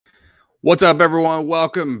What's up, everyone?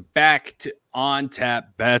 Welcome back to On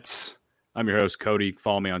Tap Bets. I'm your host, Cody.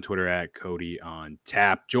 Follow me on Twitter at Cody on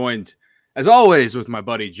Tap. Joined, as always, with my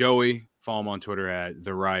buddy Joey. Follow him on Twitter at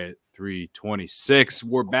The Riot 326.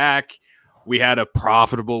 We're back. We had a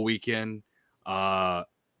profitable weekend. I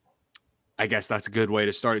guess that's a good way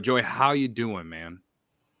to start it. Joey, how you doing, man?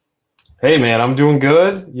 Hey, man, I'm doing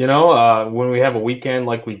good. When we have a weekend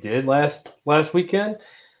like we did last weekend,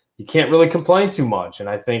 you can't really complain too much. And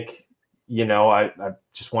I think, I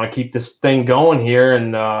just want to keep this thing going here,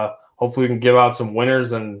 and hopefully we can give out some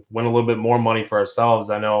winners and win a little bit more money for ourselves.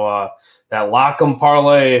 I know that Lock'em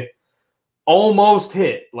parlay almost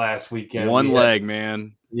hit last weekend. One leg,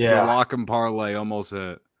 man. Yeah. The Lock'em parlay almost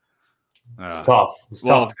hit. It's tough. It's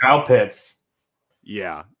tough. Kyle Pitts.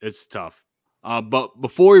 Yeah, it's tough. But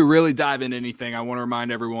before we really dive into anything, I want to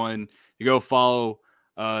remind everyone to go follow,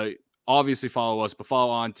 obviously follow us, but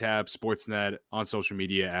follow On Tap Sportsnet on social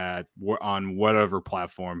media on whatever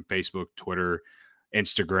platform, Facebook, Twitter,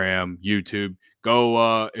 Instagram, YouTube.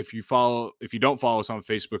 Go if you don't follow us on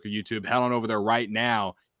Facebook or YouTube, head on over there right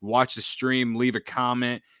now. Watch the stream, leave a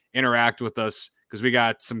comment, interact with us because we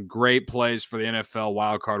got some great plays for the NFL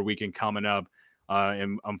wildcard weekend coming up.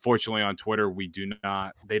 And unfortunately on Twitter,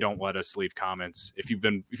 they don't let us leave comments. If you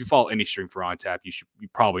follow any stream for On Tap, you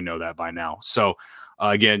probably know that by now. So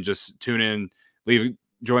again, just tune in,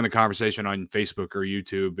 join the conversation on Facebook or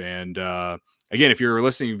YouTube. And again, if you're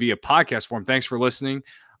listening via podcast form, thanks for listening.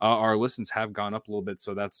 Our listens have gone up a little bit,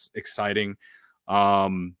 so that's exciting.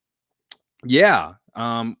 Am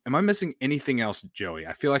I missing anything else, Joey?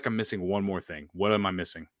 I feel like I'm missing one more thing. What am I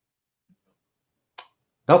missing?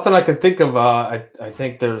 Nothing I can think of. I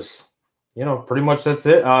think there's, pretty much that's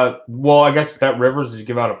it. Well, I guess Bet Rivers, you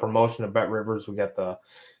give out a promotion to Bet Rivers. We got the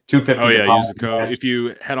 $250. Oh yeah, use the code. If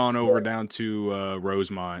you head on over down to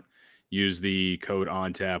Rosemont, use the code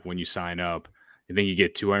ONTAP when you sign up. I think you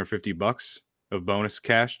get $250 of bonus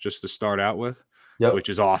cash just to start out with, which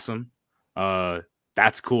is awesome.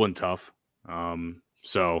 That's cool and tough.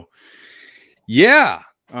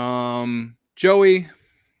 Joey.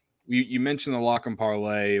 You mentioned the Lock'em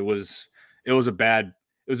parlay. It was a bad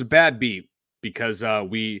beat because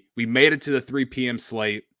we made it to the 3 p.m.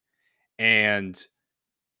 slate, and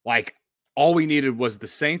like all we needed was the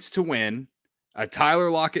Saints to win, a Tyler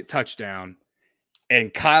Lockett touchdown,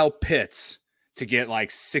 and Kyle Pitts to get like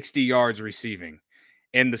 60 yards receiving.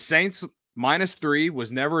 And the Saints -3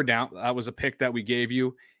 was never down. That was a pick that we gave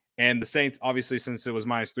you. And the Saints, obviously, since it was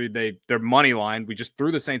 -3, their money line, we just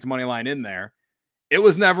threw the Saints money line in there. It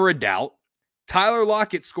was never a doubt. Tyler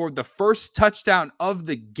Lockett scored the first touchdown of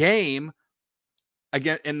the game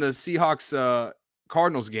again in the Seahawks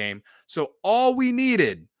Cardinals game. So all we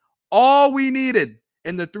needed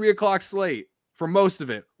in the 3 o'clock slate for most of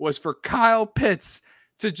it was for Kyle Pitts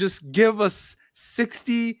to just give us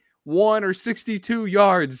 61 or 62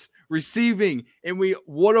 yards receiving, and we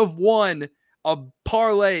would have won a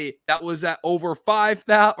parlay that was at over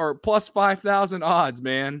 5,000 or plus 5,000 odds,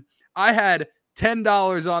 man. I had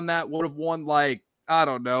 $10 on that, would have won like, I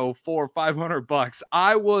don't know, $400 or $500.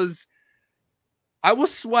 I was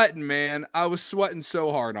sweating, man. I was sweating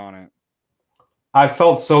so hard on it. I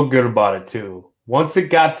felt so good about it too. Once we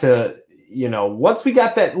got that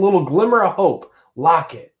little glimmer of hope,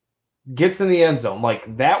 Lockett gets in the end zone.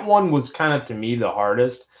 Like that one was kind of, to me, the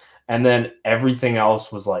hardest. And then everything else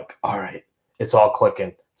was like, all right, it's all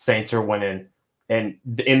clicking. Saints are winning. And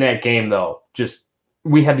in that game though,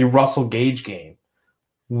 we had the Russell Gage game.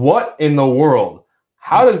 What in the world?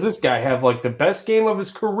 How does this guy have like the best game of his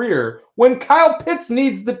career when Kyle Pitts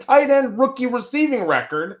needs the tight end rookie receiving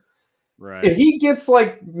record? Right. If he gets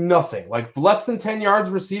like nothing, like less than 10 yards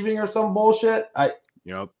receiving or some bullshit, I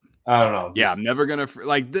don't know. Yeah, I'm never gonna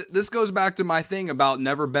this goes back to my thing about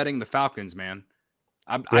never betting the Falcons, man.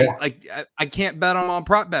 I can't bet on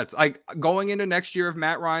prop bets. Like going into next year, if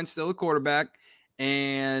Matt Ryan's still a quarterback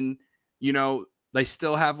and they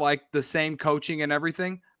still have like the same coaching and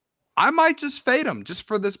everything, I might just fade them just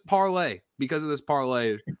for this parlay because of this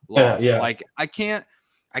parlay loss. Yeah. Like I can't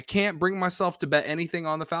bring myself to bet anything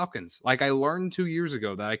on the Falcons. Like I learned 2 years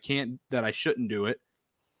ago that I shouldn't do it.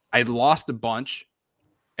 I lost a bunch.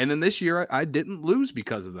 And then this year I didn't lose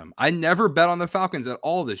because of them. I never bet on the Falcons at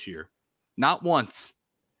all this year. Not once.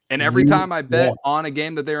 And every time I bet on a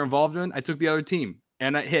game that they're involved in, I took the other team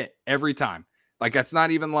and I hit every time. Like that's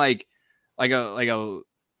not even like a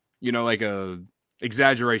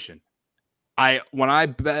exaggeration. When I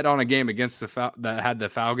bet on a game against that had the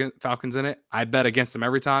Falcons in it, I bet against them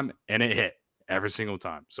every time and it hit every single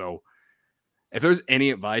time. So if there's any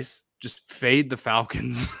advice, just fade the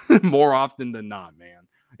Falcons more often than not, man.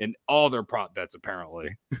 And all their prop bets apparently.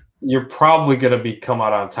 you're probably going to be come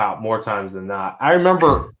out on top more times than not. I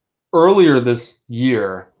remember earlier this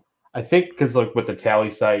year, I think because like with the tally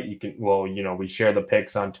site, you can, well, we share the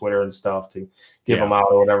picks on Twitter and stuff to give them out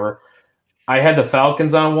or whatever. I had the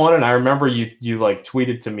Falcons on one, and I remember you like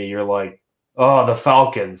tweeted to me, you're like, "Oh, the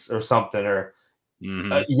Falcons" or something, or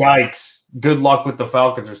 "Yikes, good luck with the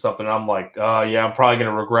Falcons" or something. And I'm like, yeah, I'm probably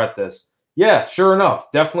gonna regret this. Yeah, sure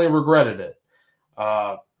enough, definitely regretted it.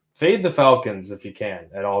 Fade the Falcons if you can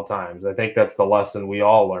at all times. I think that's the lesson we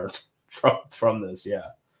all learned from this. Yeah,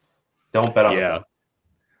 don't bet on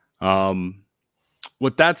them.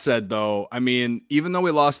 With that said, though, I mean, even though we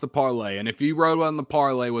lost the parlay, and if you rode on the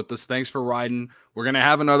parlay with us, thanks for riding. We're going to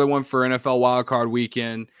have another one for NFL Wildcard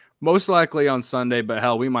Weekend, most likely on Sunday, but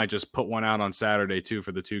hell, we might just put one out on Saturday, too,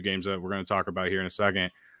 for the 2 games that we're going to talk about here in a second.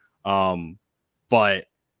 But,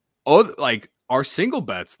 our single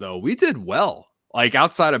bets, though, we did well. Like,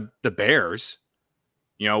 outside of the Bears,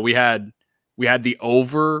 we had the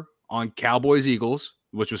over on Cowboys-Eagles,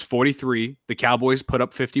 which was 43. The Cowboys put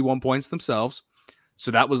up 51 points themselves. So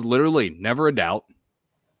that was literally never a doubt.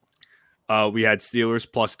 We had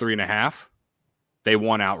Steelers plus 3.5. They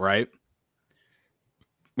won outright.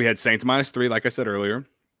 We had Saints -3, like I said earlier.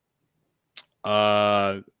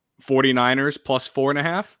 49ers plus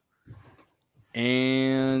 4.5.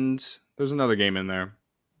 And there's another game in there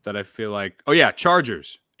that I feel like. Oh, yeah,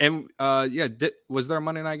 Chargers. And, was there a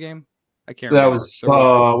Monday night game? I can't remember.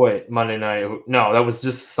 That was Monday night. No, that was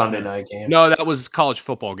just a Sunday night game. No, that was college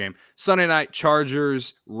football game. Sunday night,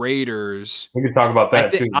 Chargers, Raiders. We could talk about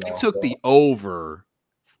that too. I took the over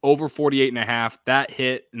 48.5. That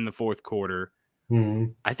hit in the fourth quarter.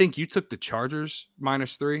 Mm-hmm. I think you took the Chargers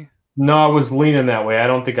 -3. No, I was leaning that way. I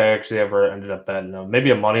don't think I actually ever ended up betting them.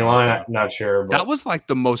 Maybe a money line. I'm not sure. But that was like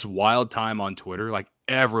the most wild time on Twitter. Like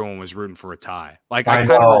everyone was rooting for a tie. Like I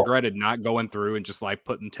kind of regretted not going through and just like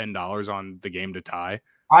putting $10 on the game to tie.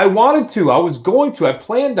 I wanted to. I was going to. I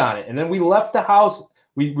planned on it, and then we left the house.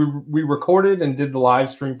 We recorded and did the live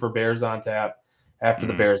stream for Bears on Tap after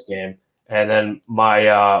the Bears game, and then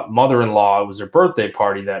my mother-in-law, it was her birthday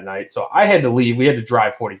party that night, so I had to leave. We had to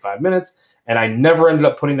drive 45 minutes. And I never ended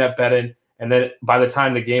up putting that bet in. And then by the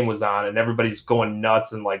time the game was on and everybody's going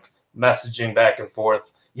nuts and like messaging back and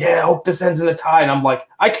forth, yeah, I hope this ends in a tie. And I'm like,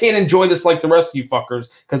 I can't enjoy this like the rest of you fuckers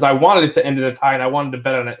because I wanted it to end in a tie and I wanted to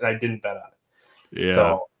bet on it and I didn't bet on it. Yeah.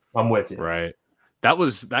 So I'm with you. Right.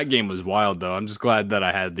 That game was wild though. I'm just glad that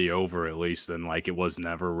I had the over at least, and like it was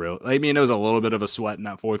never real. I mean, it was a little bit of a sweat in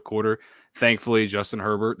that fourth quarter. Thankfully, Justin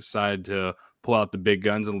Herbert decided to pull out the big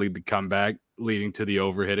guns and lead the comeback, leading to the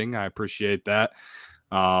overhitting. I appreciate that.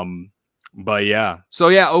 But yeah. So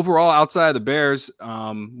yeah, overall, outside of the Bears,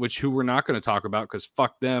 who we're not going to talk about because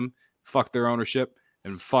fuck them, fuck their ownership,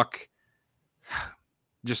 and fuck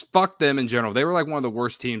them in general. They were like one of the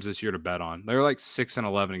worst teams this year to bet on. They were like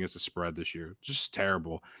 6-11 against the spread this year. Just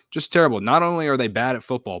terrible. Just terrible. Not only are they bad at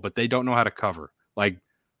football, but they don't know how to cover. Like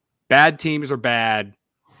bad teams are bad.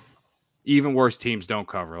 Even worse teams don't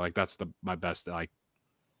cover. Like that's my best like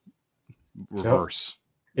reverse.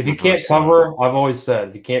 If you can't cover, I've always said,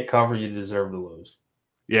 if you can't cover, you deserve to lose.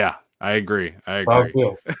 Yeah, I agree. How I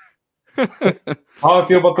feel. How I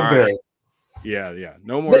feel about the Bears. Right. Yeah.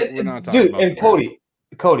 No more. We're not talking about and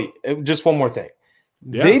Cody, just one more thing.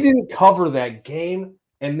 Yeah. They didn't cover that game,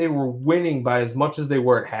 and they were winning by as much as they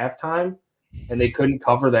were at halftime, and they couldn't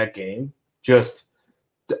cover that game. Just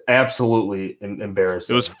absolutely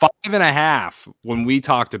embarrassing. It was 5.5 when we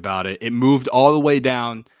talked about it. It moved all the way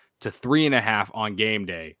down to 3.5 on game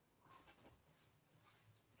day.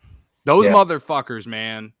 Those motherfuckers,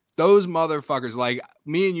 man. Those motherfuckers. Like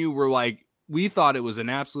me and you were like, we thought it was an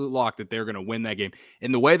absolute lock that they were going to win that game.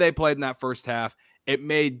 And the way they played in that first half, it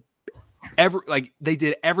made they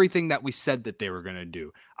did everything that we said that they were going to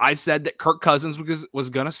do. I said that Kirk Cousins was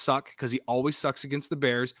going to suck because he always sucks against the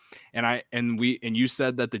Bears. And you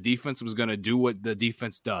said that the defense was going to do what the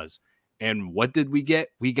defense does. And what did we get?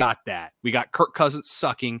 We got that. We got Kirk Cousins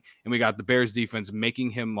sucking, and we got the Bears defense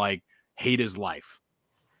making him like hate his life.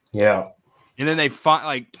 Yeah. And then they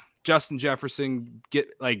Justin Jefferson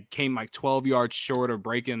came 12 yards short of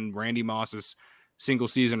breaking Randy Moss's single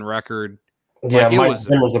season record. Yeah, Mike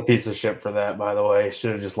Zimmer's a piece of shit for that, by the way.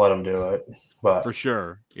 Should have just let him do it. But for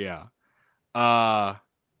sure. Yeah.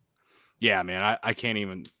 Yeah, man. I can't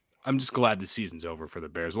even. I'm just glad the season's over for the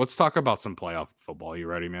Bears. Let's talk about some playoff football. You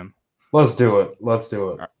ready, man? Let's do it.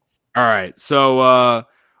 All right. So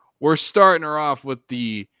we're starting her off with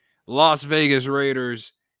the Las Vegas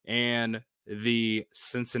Raiders and the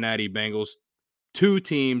Cincinnati Bengals, two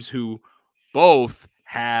teams who both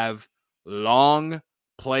have long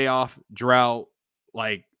playoff drought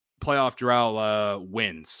playoff drought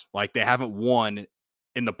wins. Like, they haven't won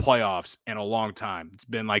in the playoffs in a long time. It's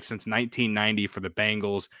been like since 1990 for the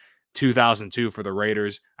Bengals, 2002 for the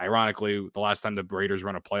Raiders. Ironically, the last time the Raiders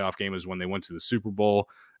run a playoff game was when they went to the Super Bowl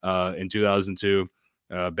in 2002.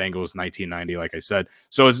 Bengals 1990, like I said.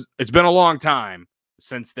 So it's been a long time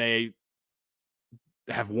since they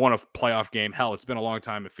have won a playoff game. Hell, it's been a long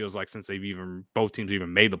time, it feels like, since both teams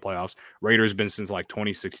even made the playoffs. Raiders been since like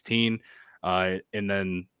 2016. And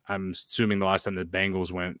then I'm assuming the last time the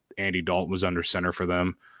Bengals went, Andy Dalton was under center for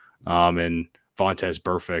them. And Vontaze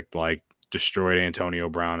Burfict like destroyed Antonio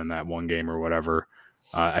Brown in that one game or whatever.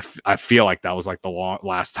 I feel like that was like the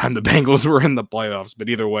last time the Bengals were in the playoffs. But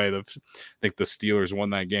either way, I think the Steelers won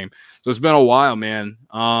that game. So it's been a while, man.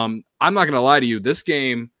 I'm not going to lie to you. This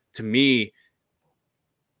game, to me,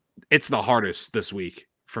 it's the hardest this week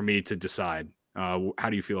for me to decide. How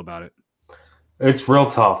do you feel about it? It's real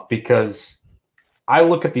tough because I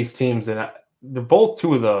look at these teams and they're both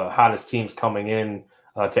two of the hottest teams coming in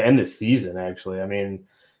to end this season, actually. I mean,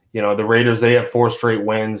 the Raiders, they have 4 straight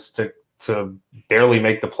wins to barely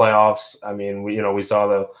make the playoffs. I mean, we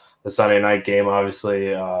saw the Sunday night game, obviously.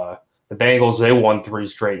 The Bengals, they won 3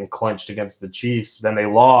 straight and clinched against the Chiefs. Then they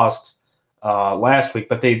lost last week,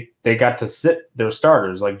 but they got to sit their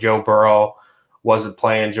starters. Like Joe Burrow wasn't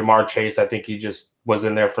playing. Jamar Chase, I think he just was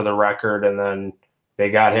in there for the record, and then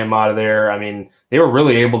they got him out of there. I mean, they were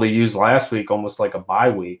really able to use last week almost like a bye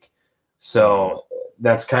week. So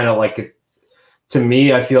that's kind of like, to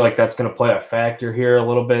me, I feel like that's going to play a factor here a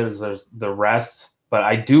little bit, as there's the rest. But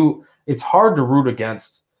it's hard to root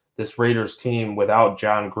against this Raiders team without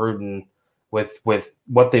John Gruden, with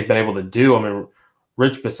what they've been able to do. I mean,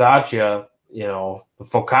 Rich Bisaccia, the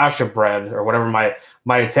focaccia bread or whatever,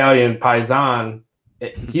 my Italian paisan,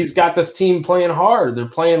 he's got this team playing hard. They're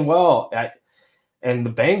playing well. And the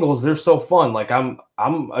Bengals, they're so fun. Like, I'm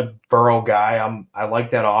a Burrow guy. I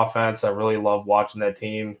like that offense. I really love watching that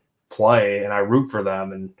team play, and I root for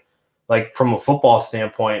them. And like, from a football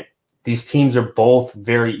standpoint, these teams are both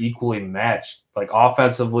very equally matched. Like,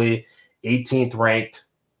 offensively, 18th ranked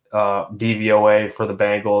DVOA for the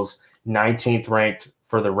Bengals, 19th ranked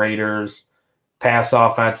for the Raiders. Pass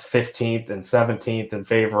offense, 15th and 17th in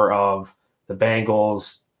favor of the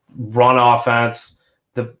Bengals. Run offense,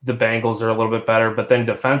 the Bengals are a little bit better, but then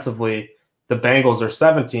defensively, the Bengals are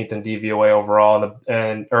 17th in DVOA overall,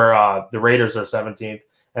 and the Raiders are 17th,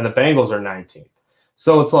 and the Bengals are 19th.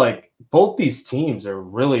 So it's like both these teams are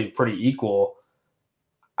really pretty equal.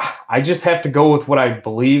 I just have to go with what I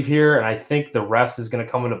believe here, and I think the rest is going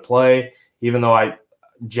to come into play, even though I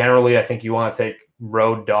think you want to take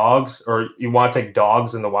road dogs, or you want to take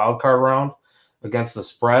dogs in the wild card round against the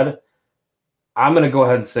spread. I'm going to go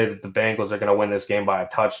ahead and say that the Bengals are going to win this game by a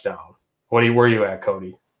touchdown. Where are you at,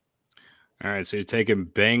 Cody? All right, so you're taking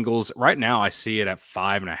Bengals. Right now, I see it at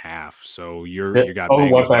 5.5. So you got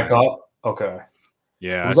Bengals. Went back up? Okay.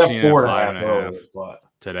 Yeah, I see it at 5.5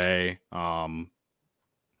 today.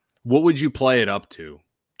 What would you play it up to?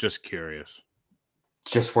 Just curious.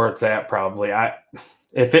 Just where it's at, probably.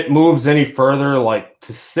 If it moves any further, like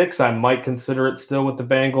to 6, I might consider it still with the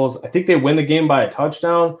Bengals. I think they win the game by a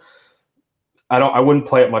touchdown. I wouldn't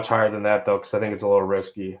play it much higher than that, though, because I think it's a little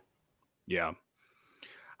risky. Yeah.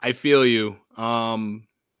 I feel you.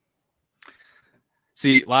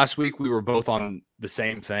 See, last week we were both on the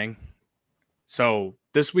same thing. So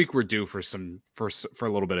this week we're due for a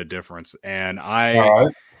little bit of difference. And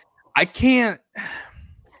I can't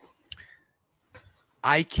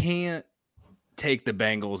take the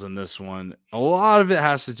Bengals in this one. A lot of it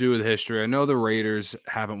has to do with history. I know the Raiders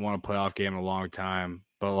haven't won a playoff game in a long time,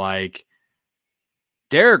 but like,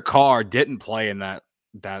 Derek Carr didn't play in that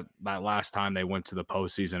last time they went to the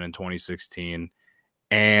postseason in 2016,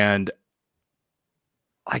 and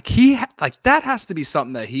that has to be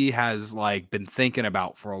something that he has been thinking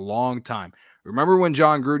about for a long time. Remember when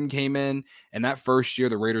John Gruden came in, and that first year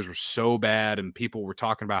the Raiders were so bad, and people were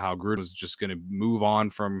talking about how Gruden was just going to move on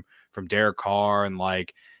from Derek Carr, and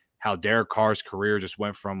how Derek Carr's career just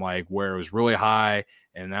went from where it was really high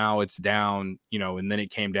and now it's down, and then it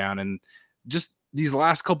came down, and just these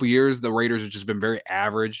last couple years, the Raiders have just been very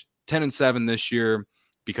average, 10-7 this year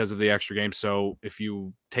because of the extra game. So if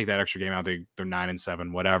you take that extra game out, they're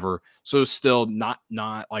 9-7, whatever. So still not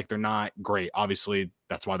they're not great. Obviously,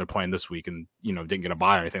 that's why they're playing this week and, didn't get a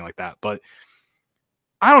bye or anything like that. But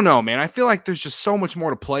I don't know, man. I feel like there's just so much more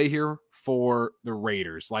to play here for the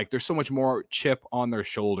Raiders. There's so much more chip on their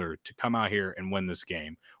shoulder to come out here and win this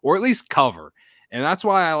game, or at least cover. And that's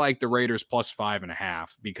why I like the Raiders plus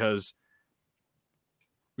 5.5, because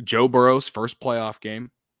Joe Burrow's first playoff game,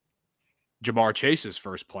 Jamar Chase's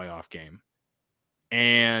first playoff game,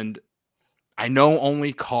 And I know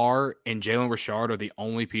only Carr and Jalen Richard are the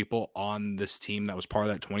only people on this team that was part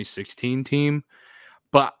of that 2016 team.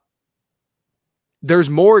 But there's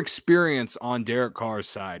more experience on Derek Carr's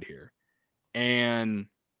side here. And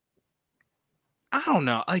I don't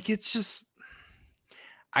know. Like, it's just,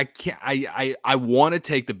 I can't, I want to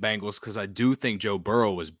take the Bengals because I do think Joe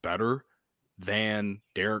Burrow is better than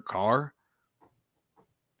Derek Carr.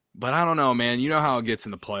 But I don't know, man. You know how it gets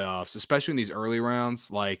in the playoffs, especially in these early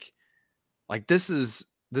rounds. Like this is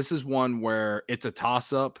one where it's a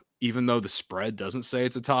toss-up, even though the spread doesn't say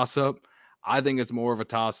it's a toss-up. I think it's more of a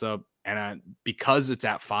toss-up. And because it's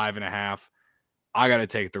at 5.5, I got to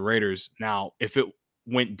take the Raiders. Now, if it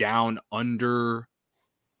went down under,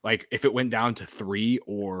 like if it went down to 3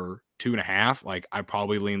 or 2.5, like I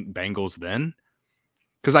probably lean Bengals then.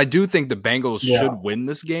 Because I do think the Bengals should win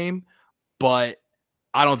this game, but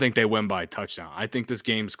I don't think they win by a touchdown. I think this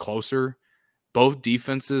game's closer. Both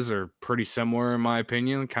defenses are pretty similar in my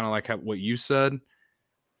opinion, kind of like what you said.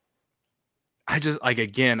 I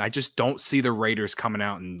just don't see the Raiders coming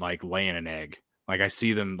out and like laying an egg. Like I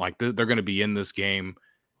see them like they're going to be in this game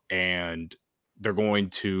and they're going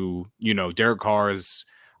to, Derek Carr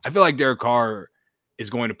I feel like Derek Carr is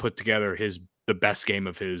going to put together the best game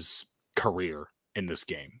of his career in this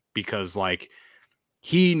game because like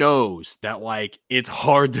he knows that like it's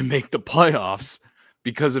hard to make the playoffs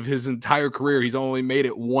because of his entire career. He's only made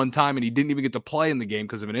it one time and he didn't even get to play in the game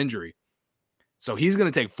because of an injury. So he's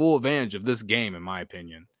going to take full advantage of this game, in my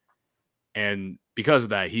opinion. And because of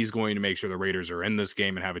that, he's going to make sure the Raiders are in this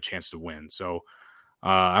game and have a chance to win. So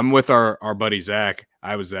I'm with our buddy Zach.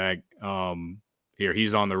 I was Zach. Here,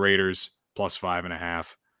 he's on the Raiders plus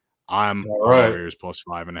 5.5. I'm on the Raiders plus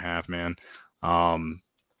 5.5, man.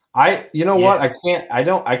 What?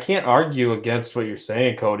 I can't argue against what you're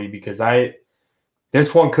saying, Cody, because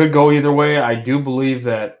this one could go either way. I do believe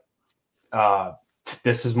that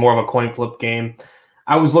this is more of a coin flip game.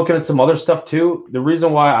 I was looking at some other stuff too. The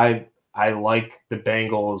reason why I like the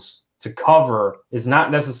Bengals to cover is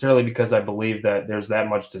not necessarily because I believe that there's that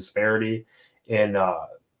much disparity in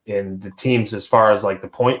the teams as far as like the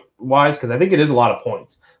point wise, because I think it is a lot of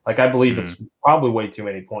points. Like I believe it's probably way too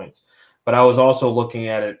many points. But I was also looking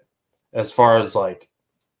at it as far as like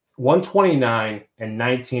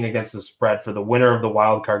 129-19 against the spread for the winner of the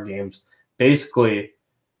wild card games. Basically,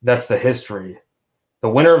 that's the history. The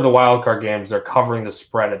winner of the wild card games, they're covering the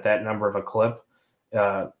spread at that number of a clip.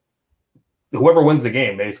 Whoever wins the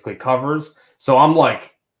game basically covers. So I'm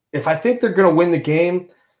like, if I think they're going to win the game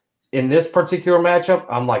in this particular matchup,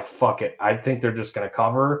 I'm like, fuck it. I think they're just going to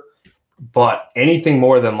cover. But anything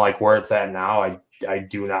more than like where it's at now, I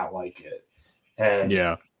do not like it. And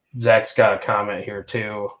yeah, Zach's got a comment here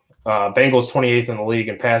too. Bengals 28th in the league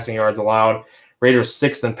in passing yards allowed. Raiders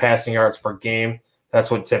 6th in passing yards per game. That's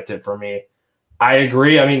what tipped it for me. I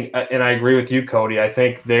agree. I mean, and I agree with you, Cody. I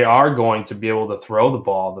think they are going to be able to throw the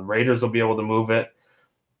ball. The Raiders will be able to move it.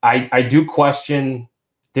 I do question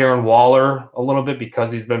Darren Waller a little bit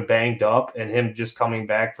because he's been banged up and him just coming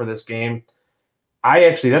back for this game.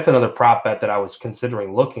 That's another prop bet that I was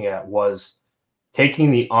considering looking at was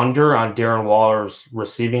taking the under on Darren Waller's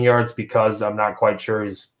receiving yards because I'm not quite sure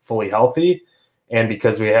he's fully healthy and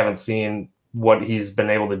because we haven't seen what he's been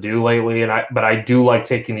able to do lately. But I do like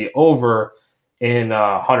taking the over in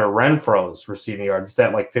Hunter Renfro's receiving yards. It's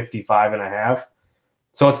at like 55.5.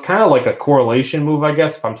 So it's kind of like a correlation move, I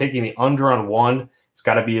guess. If I'm taking the under on one, it's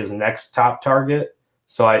got to be his next top target.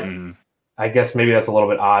 So I guess maybe that's a little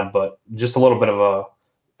bit odd, but just a little bit of a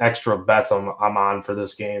extra bets I'm on for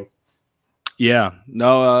this game. Yeah.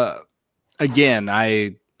 No, again,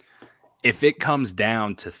 if it comes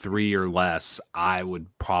down to 3 or less, I would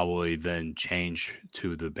probably then change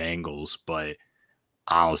to the Bengals, but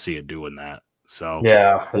I don't see it doing that. So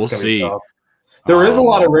yeah, we'll see. There is a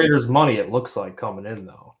lot of Raiders money, it looks like, coming in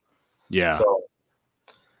though. Yeah. So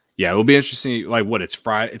yeah, it'll be interesting. Like what? It's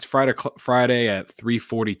Friday. It's Friday at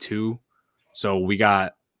 3:42. So we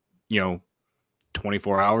got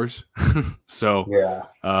 24 hours. So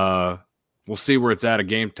yeah. We'll see where it's at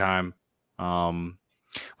game time.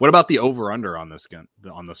 What about the over under on this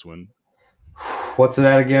one? What's it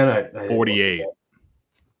at again? 48.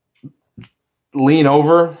 Lean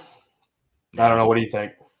over. I don't know. What do you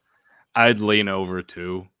think? I'd lean over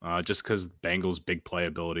too, just because Bengals' big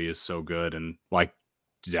playability is so good, and like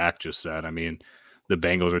Zach just said, I mean, the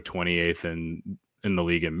Bengals are 28th in the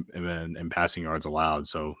league in passing yards allowed,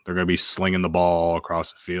 so they're going to be slinging the ball all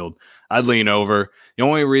across the field. I'd lean over. The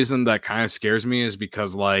only reason that kind of scares me is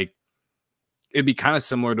because like it'd be kind of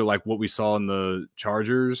similar to like what we saw in the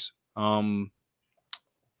Chargers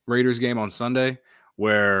Raiders game on Sunday,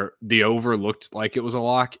 where the over looked like it was a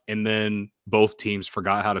lock, and then both teams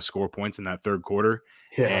forgot how to score points in that third quarter.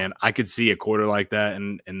 Yeah. And I could see a quarter like that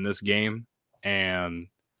in this game, and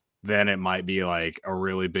then it might be like a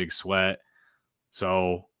really big sweat.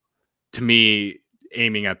 So to me,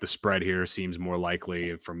 aiming at the spread here seems more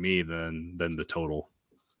likely for me than the total.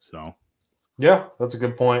 So yeah, that's a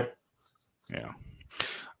good point. Yeah.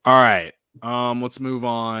 All right. Let's move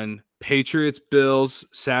on. Patriots, Bills,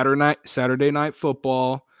 Saturday night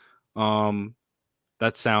football.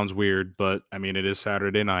 That sounds weird, but I mean it is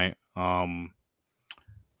Saturday night.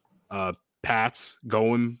 Pats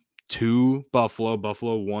going to Buffalo.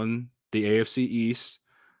 Buffalo won the AFC East.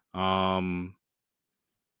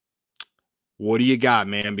 What do you got,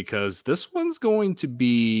 man? Because this one's going to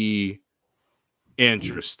be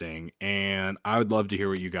interesting, and I would love to hear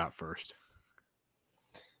what you got first.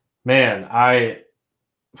 Man,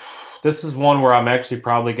 this is one where I'm actually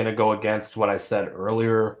probably going to go against what I said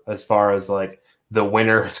earlier as far as like the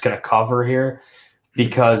winner is going to cover here,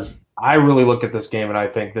 because I really look at this game and I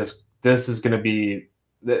think this is going to be,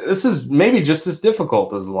 this is maybe just as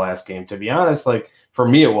difficult as the last game, to be honest. Like for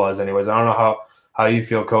me, it was anyways. I don't know how you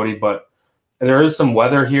feel, Cody, but there is some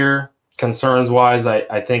weather here concerns wise.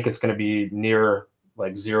 I think it's going to be near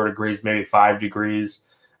like 0 degrees, maybe 5 degrees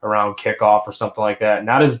around kickoff or something like that.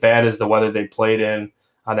 Not as bad as the weather they played in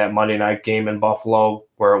on that Monday night game in Buffalo,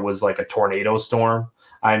 where it was like a tornado storm.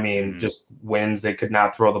 I mean, just winds. They could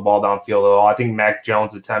not throw the ball downfield at all. I think Mac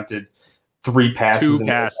Jones attempted 3 passes in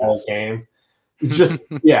the whole game. Just,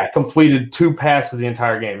 completed 2 passes the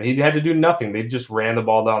entire game. He had to do nothing. They just ran the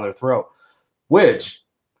ball down their throat, which,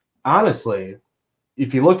 honestly,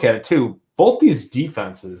 if you look at it too, both these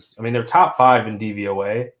defenses, I mean, they're top 5 in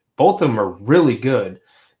DVOA. Both of them are really good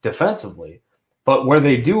defensively. But where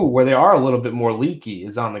they are a little bit more leaky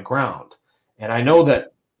is on the ground. And I know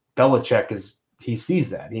that Belichick he sees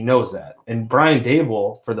that. He knows that. And Brian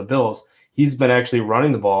Daboll for the Bills, he's been actually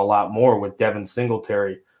running the ball a lot more with Devin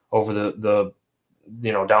Singletary over the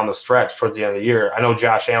down the stretch towards the end of the year. I know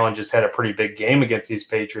Josh Allen just had a pretty big game against these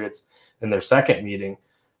Patriots in their second meeting.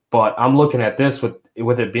 But I'm looking at this with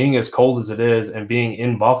it being as cold as it is and being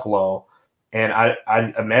in Buffalo, and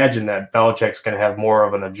I imagine that Belichick's going to have more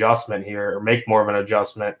of an adjustment here, or make more of an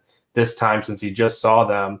adjustment this time since he just saw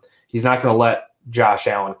them. He's not going to let Josh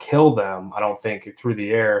Allen kill them, I don't think, through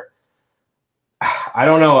the air. I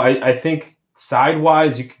don't know. I think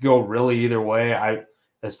sidewise you could go really either way.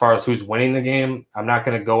 As far as who's winning the game, I'm not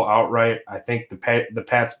going to go outright. I think the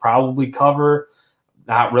Pats probably cover.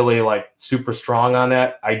 Not really like super strong on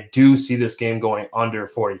that. I do see this game going under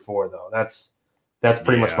 44 though. That's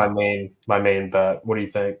pretty much my main bet. What do you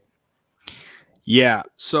think? Yeah.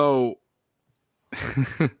 So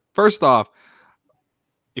first off,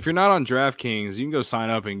 if you're not on DraftKings, you can go sign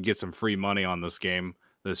up and get some free money on this game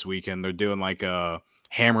this weekend. They're doing like a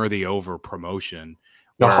hammer the over promotion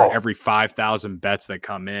where every 5,000 bets that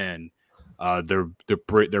come in,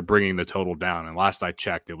 they're bringing the total down, and last I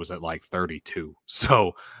checked, it was at like 32.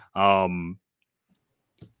 So,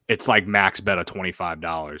 it's like max bet of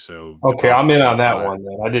 $25. So okay, I'm in on that one.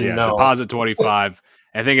 Then I didn't know. Deposit 25.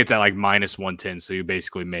 I think it's at like minus 110. So you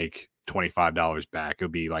basically make $25 back. It'll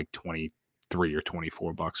be like 23 or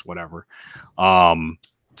 $24, whatever.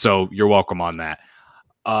 So you're welcome on that.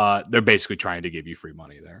 They're basically trying to give you free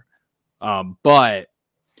money there. But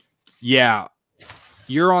yeah.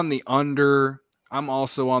 You're on the under. I'm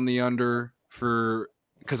also on the under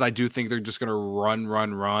because I do think they're just going to run.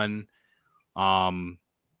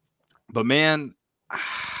 But man,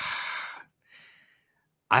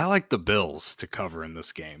 I like the Bills to cover in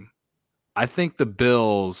this game. I think the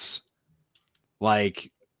Bills,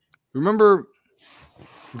 remember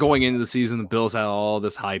going into the season, the Bills had all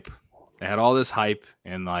this hype. They had all this hype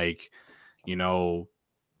and I don't know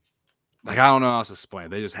how else to explain it.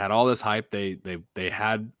 They just had all this hype. They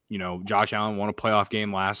had, Josh Allen won a playoff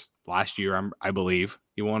game last year, I believe.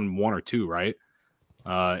 He won 1 or 2, right?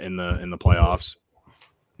 In the playoffs.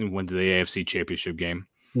 He went to the AFC Championship game.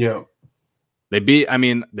 Yeah. They beat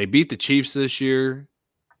the Chiefs this year.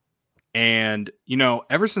 And,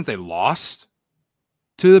 ever since they lost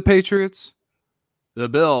to the Patriots, the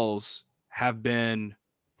Bills have been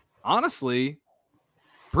honestly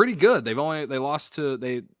pretty good. They lost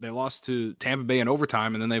to Tampa Bay in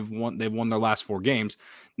overtime, and then they've won their last 4 games.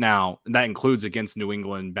 Now, that includes against New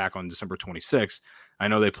England back on December 26th. I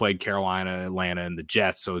know they played Carolina, Atlanta, and the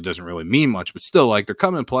Jets, so it doesn't really mean much, but still, they're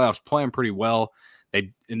coming in playoffs, playing pretty well.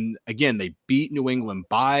 They beat New England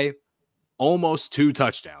by almost 2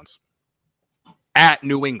 touchdowns at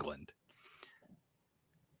New England.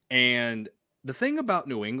 And the thing about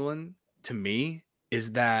New England to me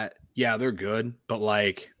is that Yeah, they're good, but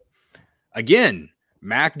like again,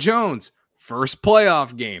 Mac Jones, first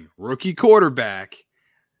playoff game, rookie quarterback.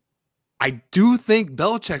 I do think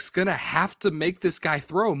Belichick's gonna have to make this guy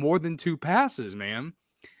throw more than 2 passes, man.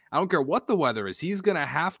 I don't care what the weather is. He's gonna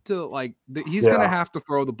have to he's gonna Yeah, have to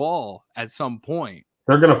throw the ball at some point,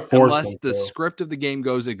 they're gonna force unless him the to. script of the game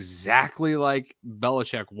goes exactly like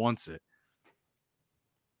Belichick wants it.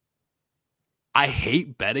 I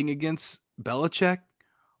hate betting against Belichick,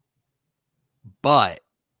 but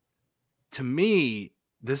to me,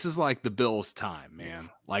 this is like the Bills' time, man.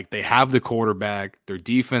 Like they have the quarterback, their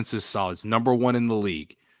defense is solid. It's number 1 in the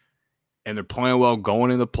league, and they're playing well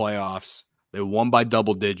going in the playoffs. They won by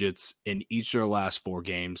double digits in each of their last 4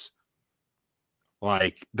 games.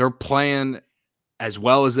 Like they're playing as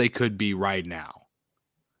well as they could be right now.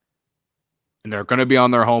 And they're going to be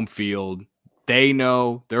on their home field. They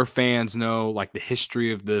know, their fans know like the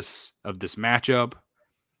history of this matchup.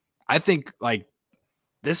 I think like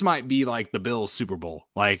this might be like the Bills Super Bowl.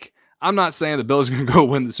 Like I'm not saying the Bills are going to go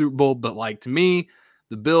win the Super Bowl, but like to me,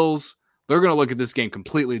 the Bills, they're going to look at this game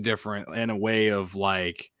completely different in a way of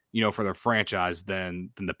like, you know, for their franchise than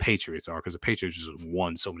the Patriots are, because the Patriots just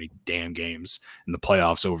won so many damn games in the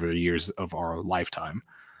playoffs over the years of our lifetime.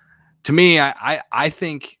 To me, I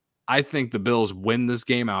think the Bills win this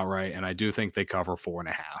game outright, and I do think they cover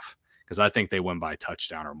 4.5 because I think they win by a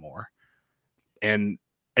touchdown or more. And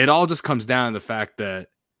it all just comes down to the fact that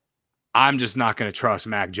I'm just not going to trust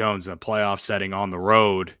Mac Jones in a playoff setting on the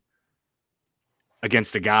road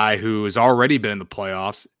against a guy who has already been in the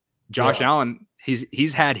playoffs. Josh Allen,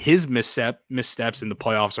 he's had his missteps in the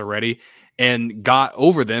playoffs already and got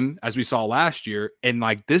over them, as we saw last year. And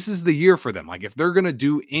like this is the year for them. Like if they're going to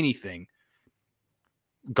do anything,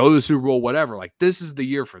 go to the Super Bowl, whatever, like this is the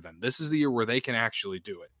year for them. This is the year where they can actually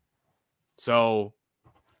do it. So,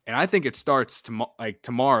 and I think it starts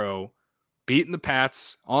tomorrow, beating the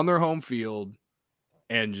Pats on their home field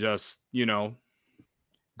and just, you know,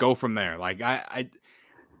 go from there. Like I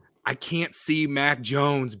can't see Mac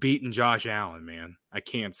Jones beating Josh Allen, man. I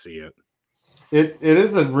can't see it. It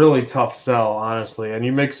is a really tough sell, honestly. And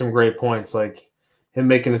you make some great points, like him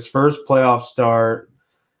making his first playoff start.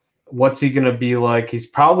 What's he going to be like? He's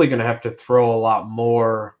probably going to have to throw a lot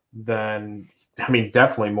more than, I mean,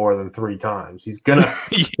 definitely more than 3 times. He's going to,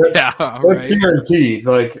 yeah, that's right. Guaranteed.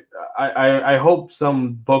 Like, I hope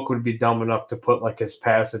some book would be dumb enough to put like his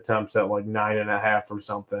pass attempts at like 9.5 or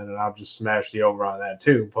something, and I'll just smash the over on that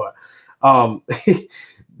too. But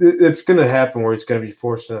it's going to happen where he's going to be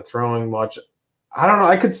forced into throwing much. I don't know.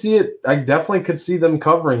 I could see it. I definitely could see them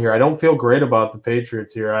covering here. I don't feel great about the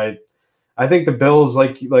Patriots here. I think the Bills,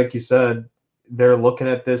 like you said, they're looking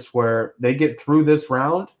at this where they get through this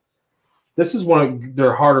round. This is one of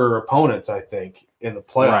their harder opponents, I think, in the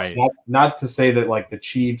playoffs. Right. Not to say that like the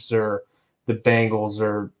Chiefs or the Bengals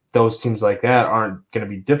or those teams like that aren't going to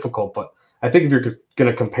be difficult, but I think if you're going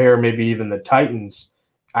to compare maybe even the Titans,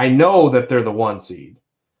 I know that they're the 1 seed.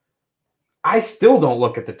 I still don't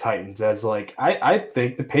look at the Titans as like I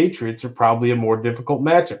think the Patriots are probably a more difficult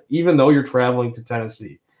matchup, even though you're traveling to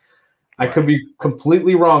Tennessee. I could be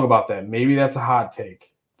completely wrong about that. Maybe that's a hot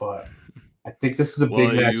take, but I think this is a big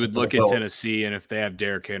matchup. You would look at Tennessee, and if they have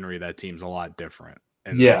Derrick Henry, that team's a lot different.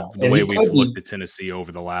 And yeah, the way we've looked at Tennessee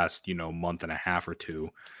over the last, month and a half or 2,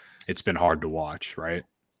 it's been hard to watch, right?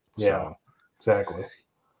 Yeah, exactly.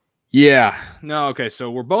 Yeah. No, okay. So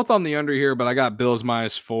we're both on the under here, but I got Bills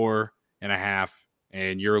minus 4.5,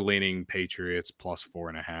 and you're leaning Patriots plus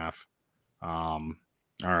 4.5. All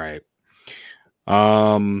right.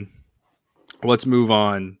 Let's move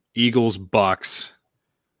on. Eagles, Bucks.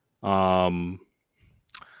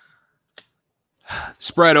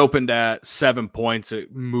 Spread opened at 7 points.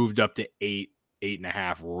 It moved up to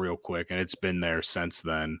 8.5 real quick, and it's been there since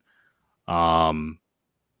then. I'll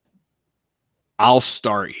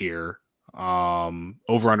start here.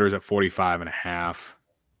 Over-under is at 45.5.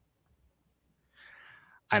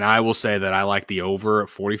 And I will say that I like the over at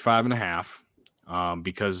 45.5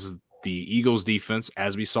 because the Eagles defense,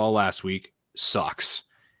 as we saw last week, sucks.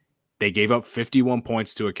 They gave up 51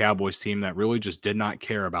 points to a Cowboys team that really just did not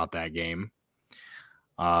care about that game.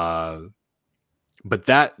 But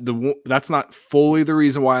that's not fully the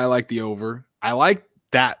reason why I like the over. I like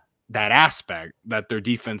that aspect that their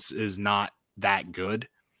defense is not that good.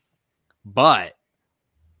 But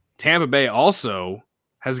Tampa Bay also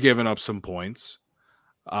has given up some points.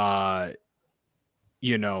 They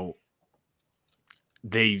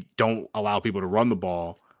don't allow people to run the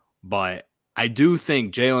ball, but I do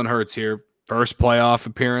think Jalen Hurts here, first playoff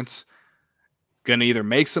appearance, going to either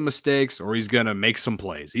make some mistakes or he's going to make some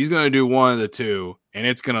plays. He's going to do one of the two, and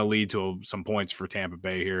it's going to lead to some points for Tampa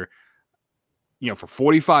Bay here. For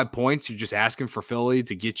 45 points, you're just asking for Philly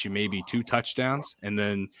to get you maybe 2 touchdowns, and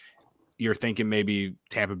then you're thinking maybe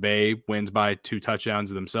Tampa Bay wins by 2 touchdowns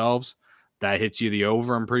themselves. That hits you the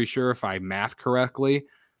over, I'm pretty sure, if I math correctly.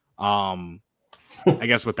 I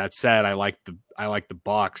guess with that said, I like the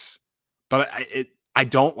Bucks, but I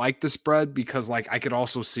don't like the spread because I could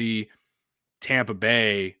also see Tampa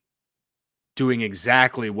Bay doing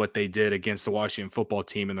exactly what they did against the Washington football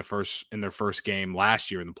team in their first game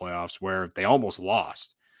last year in the playoffs, where they almost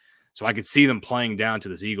lost. So I could see them playing down to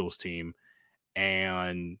this Eagles team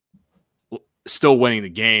and still winning the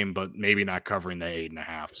game, but maybe not covering the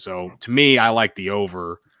 8.5. So to me, I like the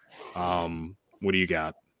over. What do you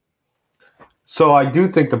got? So I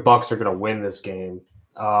do think the Bucks are going to win this game.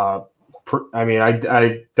 I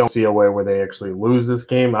don't see a way where they actually lose this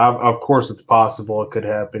game. Of course, it's possible. It could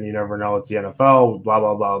happen. You never know. It's the NFL, blah,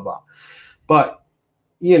 blah, blah, blah. But,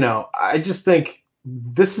 I just think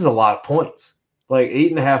this is a lot of points.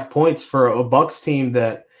 8.5 points for a Bucks team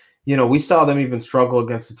that, we saw them even struggle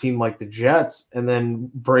against a team like the Jets, and then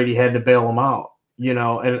Brady had to bail them out,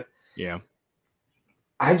 and yeah.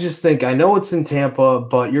 I just think, I know it's in Tampa,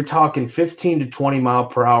 but you're talking 15 to 20 mile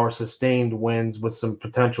per hour sustained winds with some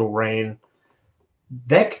potential rain.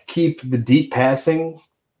 That could keep the deep passing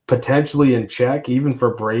potentially in check, even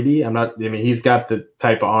for Brady. He's got the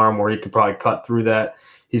type of arm where he could probably cut through that.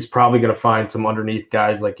 He's probably going to find some underneath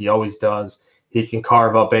guys like he always does. He can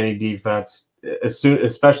carve up any defense,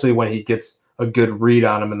 especially when he gets a good read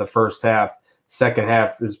on him in the first half. Second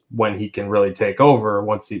half is when he can really take over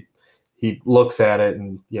once he looks at it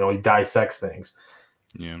and, he dissects things.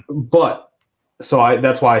 Yeah. But that's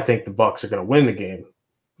why I think the Bucks are going to win the game.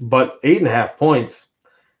 But 8.5 points,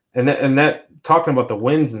 and that talking about the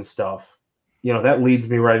wins and stuff, that leads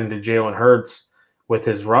me right into Jalen Hurts with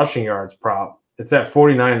his rushing yards prop. It's at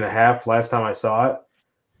 49.5 last time I saw it.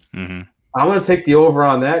 Mm-hmm. I'm going to take the over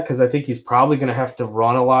on that because I think he's probably going to have to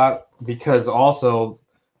run a lot, because also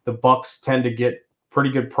the Bucks tend to get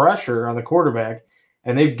pretty good pressure on the quarterback.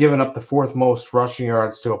 And they've given up the 4th most rushing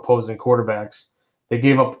yards to opposing quarterbacks. They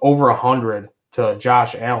gave up over 100 to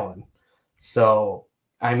Josh Allen. So,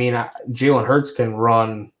 Jalen Hurts can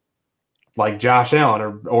run like Josh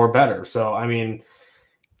Allen or better. So,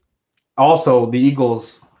 also the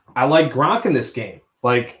Eagles, I like Gronk in this game.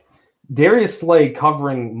 Darius Slay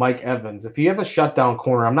covering Mike Evans. If you have a shutdown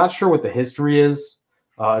corner, I'm not sure what the history is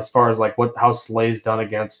as far as how Slay's done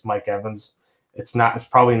against Mike Evans. It's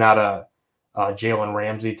probably not a Jalen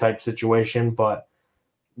Ramsey type situation, but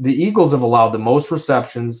the Eagles have allowed the most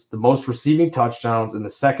receptions, the most receiving touchdowns, and the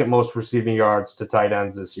 2nd most receiving yards to tight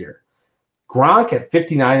ends this year. Gronk at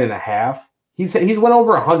 59.5. He's went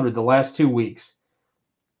over 100 the last 2 weeks.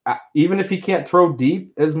 Even if he can't throw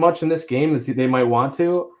deep as much in this game as they might want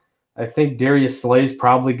to, I think Darius Slay is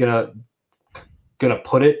probably gonna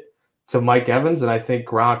put it to Mike Evans, and I think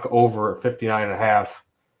Gronk over 59.5.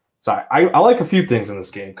 So I like a few things in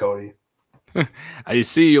this game, Cody. I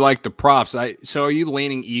see you like the props. So are you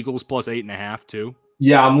leaning Eagles plus 8.5 too?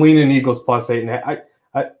 Yeah, I'm leaning Eagles plus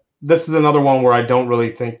 8.5. This is another one where I don't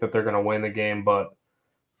really think that they're going to win the game, but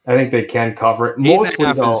I think they can cover it. Mostly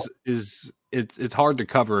 8.5 is it's hard to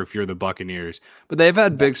cover if you're the Buccaneers, but they've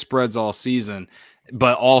had big spreads all season.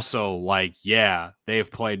 But also,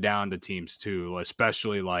 they've played down to teams too,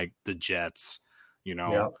 especially the Jets.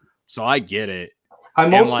 Yeah. So I get it. I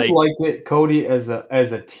mostly like it, Cody, as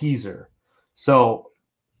a teaser. So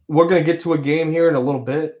we're going to get to a game here in a little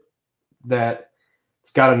bit that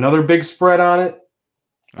it's got another big spread on it.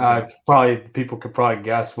 People could probably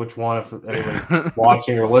guess which one if anyone's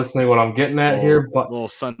watching or listening what I'm getting at here. But a little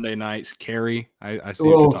Sunday night carry. I see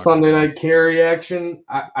a little Sunday night carry action.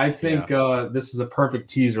 I think this is a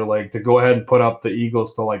perfect teaser to go ahead and put up the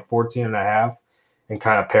Eagles to 14.5 and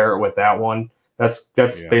kind of pair it with that one. That's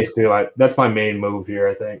basically that's my main move here,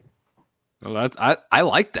 I think. Well, I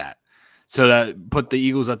like that. So that put the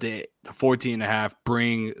Eagles up to 14.5,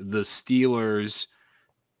 bring the Steelers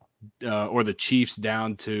or the Chiefs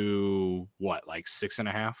down to what,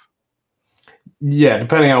 6.5? Yeah,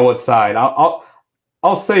 depending on what side.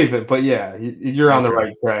 I'll save it, but yeah, you're on the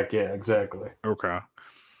right track. Yeah, exactly. Okay.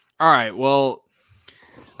 All right. Well,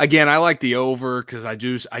 again, I like the over because I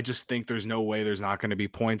just think there's no way there's not going to be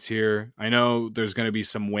points here. I know there's going to be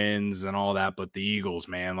some wins and all that, but the Eagles,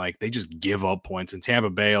 man, they just give up points. And Tampa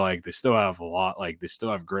Bay, they still have a lot. They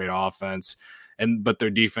still have great offense, but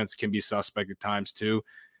their defense can be suspect at times too.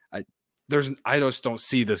 I just don't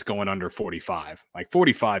see this going under 45.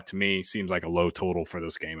 45 to me seems like a low total for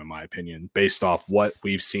this game, in my opinion, based off what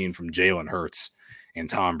we've seen from Jalen Hurts and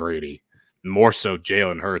Tom Brady. More so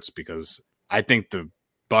Jalen Hurts, because I think the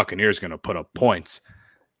Buccaneers are going to put up points.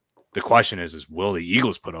 The question is will the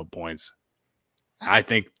Eagles put up points? I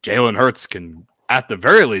think Jalen Hurts can, at the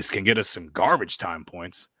very least, can get us some garbage time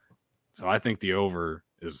points. So I think the over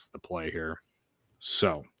is the play here.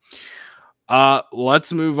 So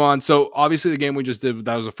let's move on. So obviously the game we just did,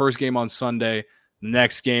 that was the first game on Sunday. The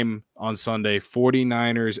next game on Sunday,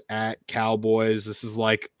 49ers at Cowboys. This is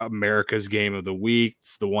like America's game of the week.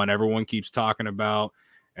 It's the one everyone keeps talking about.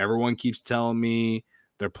 Everyone keeps telling me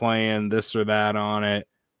they're playing this or that on it.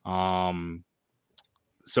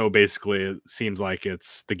 So basically it seems like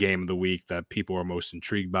it's the game of the week that people are most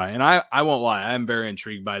intrigued by. And I won't lie, I'm very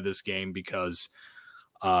intrigued by this game because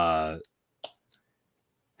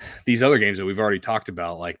these other games that we've already talked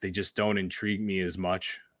about, like, they just don't intrigue me as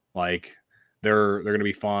much. Like, they're going to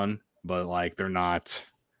be fun, but like they're not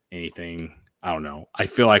anything. I don't know. I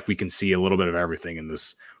feel like we can see a little bit of everything in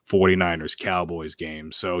this 49ers Cowboys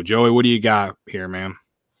game. So Joey, what do you got here, man?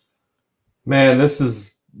 Man,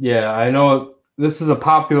 I know this is a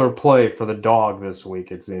popular play for the dog this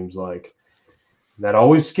week, it seems like. That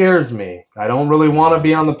always scares me. I don't really want to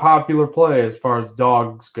be on the popular play as far as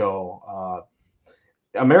dogs go.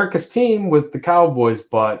 America's team with the Cowboys,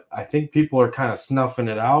 but I think people are kind of snuffing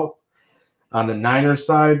it out. On the Niners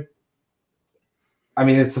side, I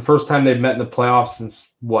mean, it's the first time they've met in the playoffs since,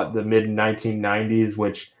 the mid-1990s,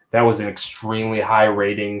 which that was an extremely high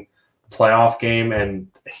rating playoff game, and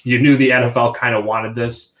you knew the NFL kind of wanted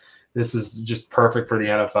this. This is just perfect for the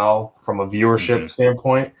NFL from a viewership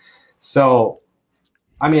standpoint. So,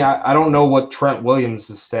 I mean, I don't know what Trent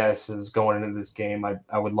Williams' status is going into this game.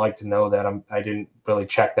 I would like to know that. I didn't really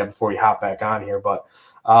check that before we hop back on here, but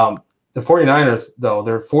the 49ers, though,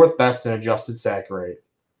 they're fourth best in adjusted sack rate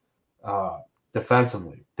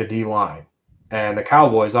defensively, the D-line. And the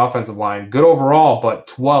Cowboys' offensive line, good overall, but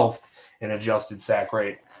 12th in adjusted sack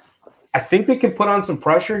rate. I think they can put on some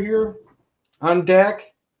pressure here on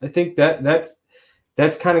Dak. I think that's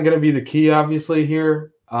kind of going to be the key, obviously,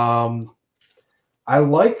 here. I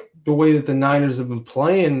like the way that the Niners have been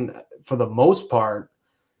playing for the most part.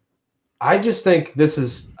 I just think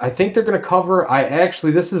I think they're going to cover.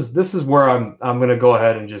 This is where I'm going to go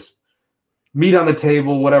ahead and just meat on the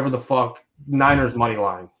table, whatever the fuck. Niners money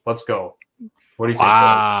line. Let's go. What do you think?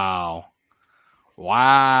 Wow.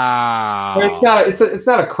 It's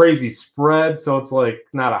not a crazy spread, so it's like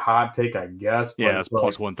not a hot take, I guess. But yeah, it's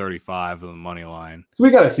plus 135 on the money line. So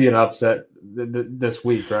we got to see an upset this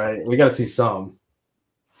week, right? We got to see some.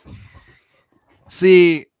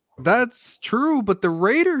 See, that's true, but the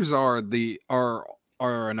Raiders are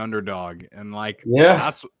an underdog, and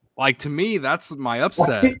that's like, to me, that's my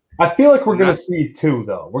upset. I feel like we're gonna see two,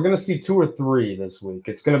 though. We're gonna see 2 or 3 this week.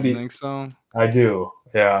 It's gonna be. You think so? I do.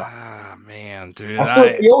 Yeah. Ah, man, dude. I feel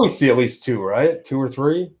like we always see at least 2, right? 2 or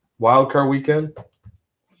 3 wild card weekend.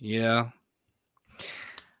 Yeah.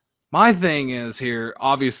 My thing is here.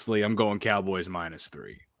 Obviously, I'm going Cowboys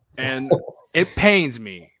 -3, and it pains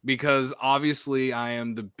me because obviously I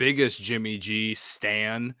am the biggest Jimmy G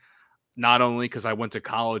stan, not only because I went to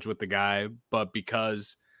college with the guy, but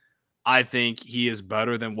because I think he is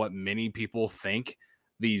better than what many people think.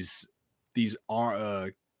 These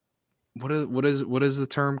are what is the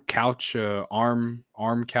term? Couch arm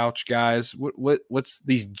couch guys. What's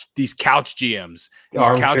these couch GMs? These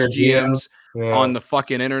couch GMs on the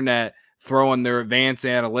fucking internet throwing their advanced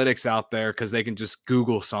analytics out there because they can just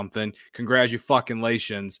Google something.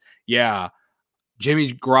 Congratulations. Yeah,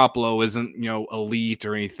 Jimmy Garoppolo isn't, elite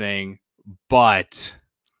or anything, but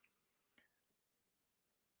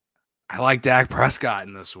I like Dak Prescott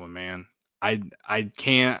in this one, man. I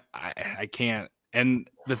can't. And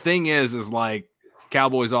the thing is like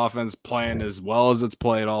Cowboys offense playing as well as it's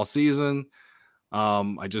played all season.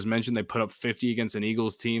 I just mentioned they put up 50 against an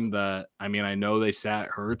Eagles team that, I mean, I know they sat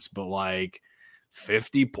Hurts, but like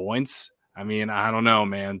 50 points. I mean, I don't know,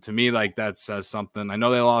 man. To me, like, that says something. I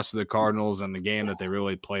know they lost to the Cardinals in the game that they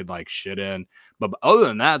really played like shit in. But other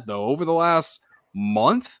than that, though, over the last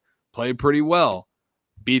month, played pretty well.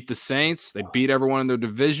 Beat the Saints. They beat everyone in their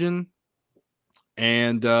division.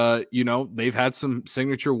 And, they've had some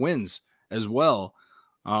signature wins as well.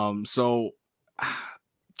 So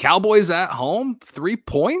Cowboys at home, 3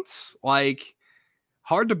 points? Like,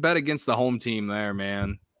 hard to bet against the home team there,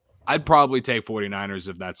 man. I'd probably take 49ers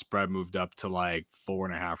if that spread moved up to like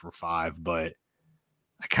 4.5 or 5, but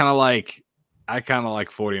I kind of like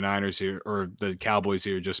 49ers here, or the Cowboys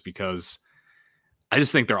here, just because I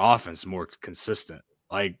just think their offense is more consistent.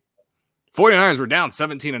 Like, 49ers were down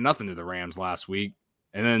 17-0 to the Rams last week.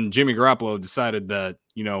 And then Jimmy Garoppolo decided that,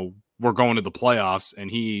 we're going to the playoffs, and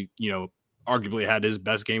he, arguably had his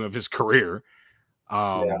best game of his career.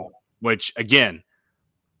 Yeah. Which again,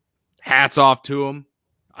 hats off to him.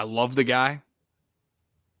 I love the guy.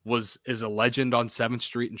 Is a legend on 7th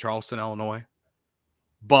Street in Charleston, Illinois.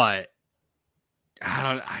 But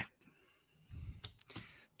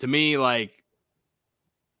to me, like,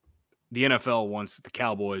 the NFL wants the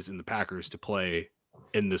Cowboys and the Packers to play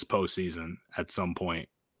in this postseason at some point.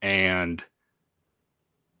 And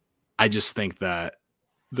I just think that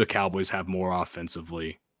the Cowboys have more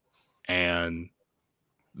offensively, and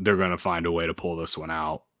they're going to find a way to pull this one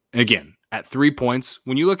out. And again, at 3 points,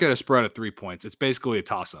 when you look at a spread of 3 points, it's basically a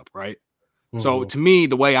toss-up, right? Mm-hmm. So to me,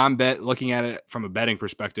 the way I'm looking at it from a betting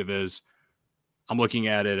perspective is I'm looking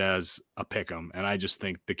at it as a pick 'em, and I just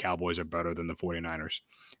think the Cowboys are better than the 49ers.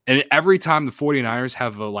 And every time the 49ers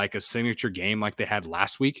have a signature game like they had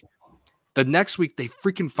last week, the next week they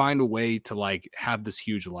freaking find a way to like have this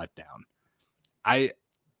huge letdown.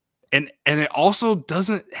 And it also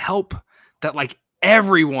doesn't help that like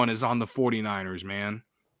everyone is on the 49ers, man.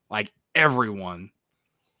 Like everyone.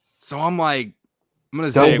 So I'm like, I'm going to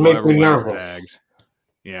zig while everyone else zags.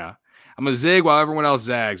 Yeah. I'm going to zig while everyone else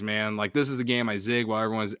zags, man. Like, this is the game I zig while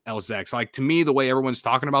everyone else zags. Like, to me, the way everyone's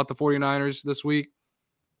talking about the 49ers this week,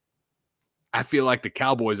 I feel like the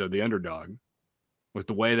Cowboys are the underdog with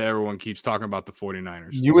the way that everyone keeps talking about the 49ers.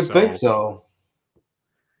 You would think so.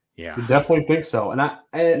 Yeah. You definitely think so.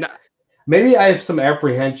 And maybe I have some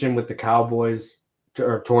apprehension with the Cowboys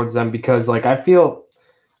towards them because, like, I feel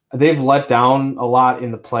they've let down a lot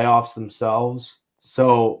in the playoffs themselves.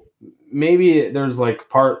 So maybe there's like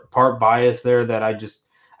part bias there that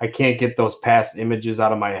I can't get those past images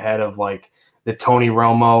out of my head of like the Tony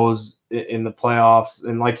Romos in the playoffs.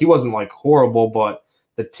 And like, he wasn't like horrible, but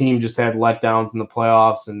the team just had letdowns in the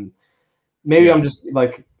playoffs. And maybe I'm just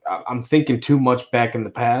like, I'm thinking too much back in the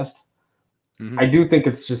past. Mm-hmm. I do think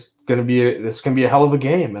it's just going to be this can be a hell of a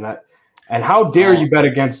game. And how dare you bet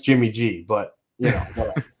against Jimmy G, but you know,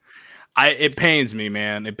 whatever. It pains me,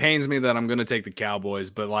 man. It pains me that I'm going to take the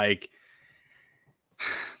Cowboys, but like,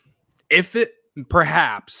 if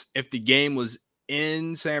the game was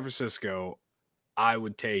in San Francisco, I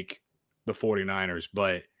would take the 49ers,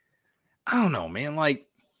 but I don't know, man. Like,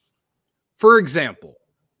 for example,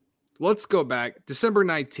 let's go back December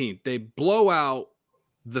 19th. They blow out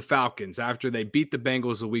the Falcons after they beat the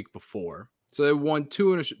Bengals the week before. So they won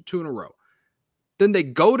two in a row. Then they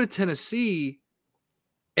go to Tennessee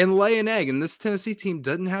and lay an egg. And this Tennessee team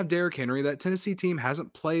doesn't have Derrick Henry. That Tennessee team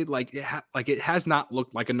hasn't played like it has not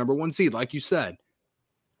looked like a number one seed, like you said.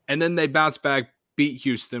 And then they bounce back, beat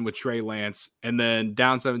Houston with Trey Lance, and then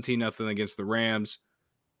down 17-0 against the Rams.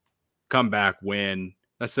 Come back, win.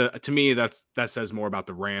 To me, that says more about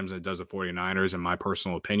the Rams than it does the 49ers, in my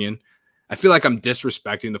personal opinion. I feel like I'm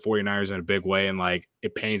disrespecting the 49ers in a big way, and like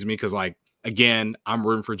it pains me because, like, again, I'm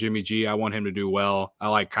rooting for Jimmy G. I want him to do well. I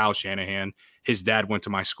like Kyle Shanahan. His dad went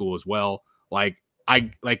to my school as well.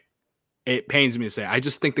 It pains me to say, I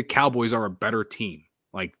just think the Cowboys are a better team.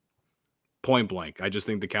 Like, point blank. I just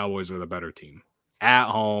think the Cowboys are the better team. At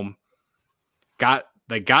home.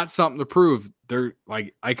 They got something to prove. They're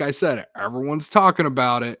like I said, everyone's talking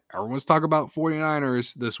about it. Everyone's talking about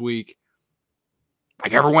 49ers this week.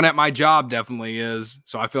 Like, everyone at my job definitely is.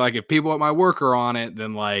 So I feel like if people at my work are on it,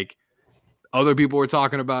 then like other people are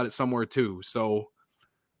talking about it somewhere too. So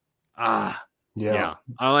yeah.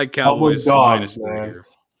 I like Cowboys dogs, man. Here.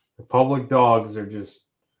 The public dogs are just,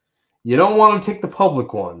 you don't want to take the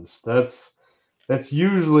public ones. That's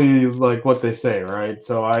usually like what they say, right?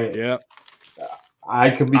 So I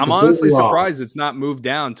could be. I'm honestly surprised it's not moved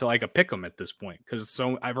down to like a pick 'em at this point, because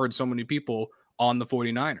I've heard so many people on the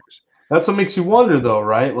 49ers. That's what makes you wonder, though,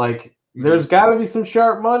 right? Like, there's got to be some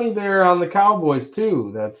sharp money there on the Cowboys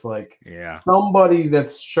too. That's like, somebody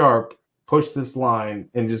that's sharp pushed this line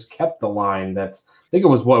and just kept the line. I think it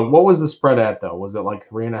was what was the spread at though? Was it like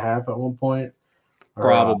 3.5 at one point?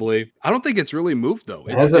 Probably. I don't think it's really moved though.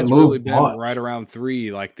 It's really been right around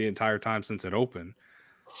 3 like the entire time since it opened.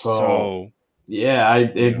 So yeah,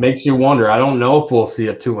 it makes you wonder. I don't know if we'll see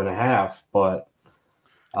a 2.5, but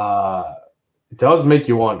it does make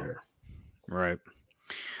you wonder. Right.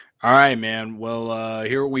 All right, man. Well,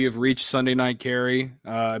 here we have reached Sunday night, Carey.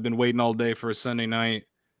 I've been waiting all day for a Sunday night.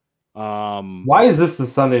 Why is this the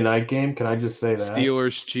Sunday night game? Can I just say that?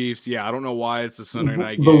 Steelers, Chiefs. Yeah, I don't know why it's a Sunday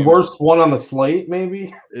night game. The worst one on the slate,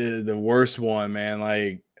 maybe? The worst one, man.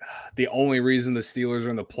 Like, the only reason the Steelers are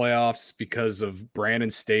in the playoffs is because of Brandon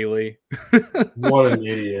Staley. What an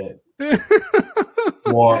idiot.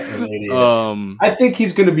 What an idiot. I think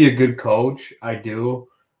he's going to be a good coach. I do.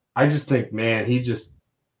 I just think, man, he just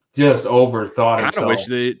overthought himself.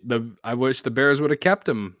 I wish the Bears would have kept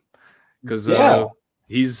him. because Yeah.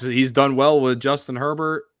 he's done well with Justin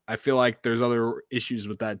Herbert. I feel like there's other issues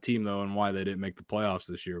with that team though, and why they didn't make the playoffs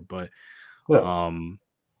this year. But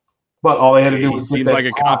But all they had to do he was get seems that like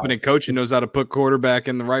a tie. competent coach who knows how to put quarterback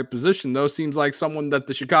in the right position. Though seems like someone that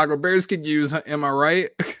the Chicago Bears could use. Am I right?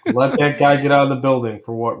 Let that guy get out of the building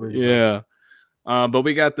for what reason? Yeah. But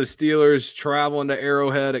we got the Steelers traveling to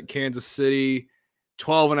Arrowhead at Kansas City,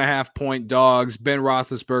 12.5-point dogs. Ben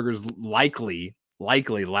Roethlisberger's likely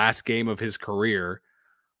last game of his career.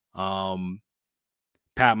 Pat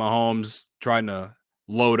Mahomes trying to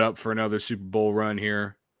load up for another Super Bowl run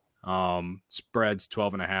here. Spreads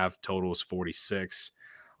 12.5, total is 46.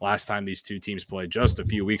 Last time these two teams played just a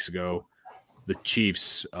few weeks ago, the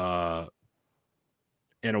Chiefs, in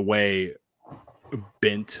a way,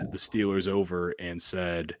 bent the Steelers over and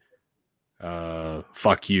said,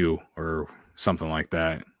 fuck you, or something like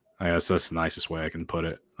that. I guess that's the nicest way I can put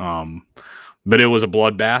it. But it was a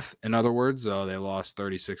bloodbath. In other words, they lost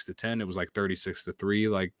 36-10. It was like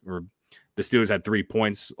 36-3, or the Steelers had 3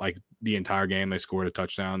 points like the entire game. They scored a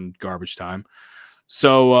touchdown, garbage time.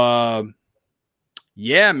 So,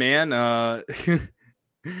 yeah, man. I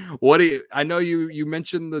know you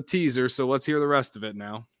mentioned the teaser, so let's hear the rest of it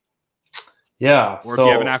now. Yeah. Or if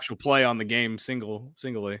you have an actual play on the game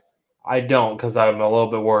singly. I don't, because I'm a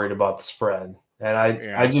little bit worried about the spread. And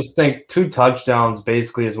I just think 2 touchdowns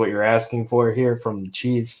basically is what you're asking for here from the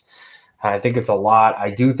Chiefs. I think it's a lot. I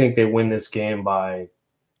do think they win this game by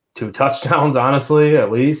 2 touchdowns, honestly,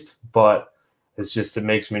 at least. But it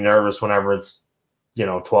makes me nervous whenever it's,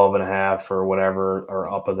 12.5 or whatever,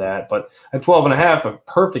 or up of that. But at 12.5, a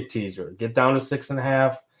perfect teaser. Get down to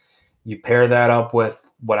 6.5. You pair that up with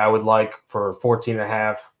what I would like for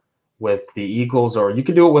 14.5 with the Eagles, or you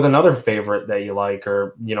could do it with another favorite that you like,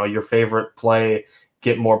 or, your favorite play,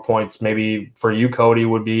 get more points. Maybe for you, Cody,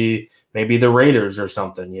 would be maybe the Raiders or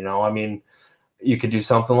something, you could do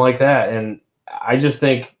something like that. And I just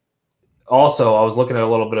think also, I was looking at a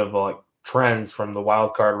little bit of trends from the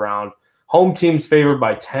wild card round. Home teams favored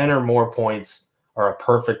by 10 or more points are a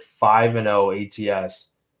perfect 5-0 ATS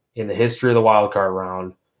in the history of the wild card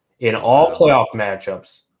round. In all playoff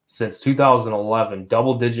matchups since 2011,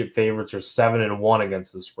 double-digit favorites are 7-1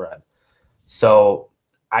 against the spread. So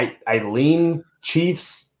I lean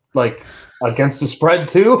Chiefs against the spread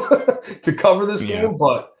too to cover this game,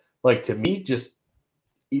 but to me, just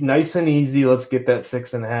nice and easy. Let's get that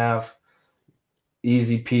 6.5,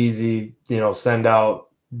 easy peasy. Send out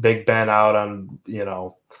Big Ben out on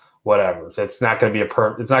whatever. It's not going to be it's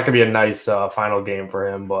not going to be a nice final game for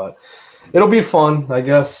him, but it'll be fun, I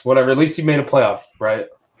guess. Whatever. At least he made a playoff, right?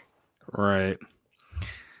 Right.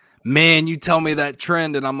 Man, you tell me that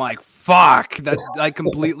trend, and I'm like, fuck. That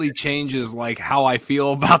completely changes how I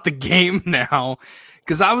feel about the game now.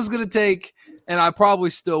 Because I was gonna take, and I probably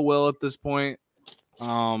still will at this point,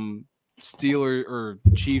 Steelers or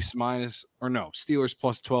Chiefs Steelers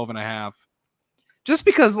plus 12.5. Just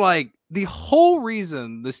because the whole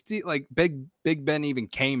reason Big Ben even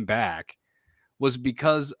came back was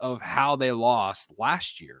because of how they lost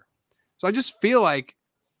last year. So I just feel like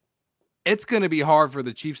it's going to be hard for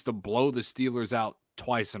the Chiefs to blow the Steelers out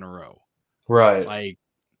twice in a row. Right.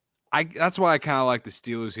 That's why I kind of like the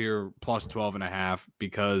Steelers here plus 12.5,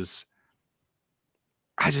 because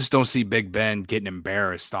I just don't see Big Ben getting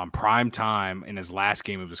embarrassed on prime time in his last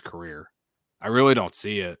game of his career. I really don't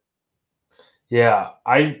see it. Yeah.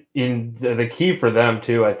 The key for them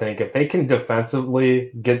too, I think, if they can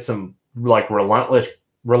defensively get some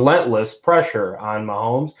relentless pressure on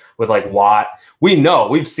Mahomes with Watt.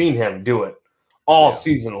 We've seen him do it all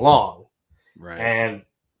season long. Right. And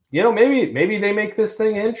maybe they make this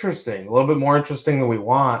thing interesting, a little bit more interesting than we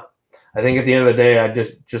want. I think at the end of the day, I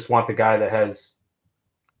just want the guy that has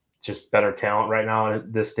just better talent right now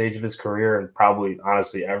at this stage of his career, and probably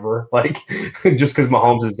honestly ever, just because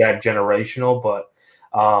Mahomes is that generational. But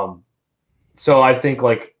so I think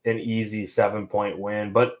an easy 7-point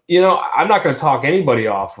win. But I'm not going to talk anybody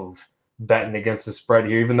off of betting against the spread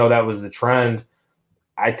here, even though that was the trend.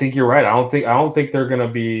 I think you're right. I don't think they're going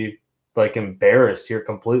to be embarrassed here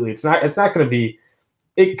completely. It's not going to be.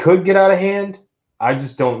 It could get out of hand. I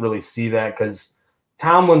just don't really see that, because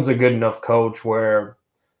Tomlin's a good enough coach where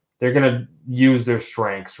they're going to use their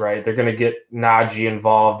strengths, right? They're going to get Najee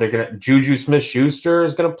involved. Juju Smith-Schuster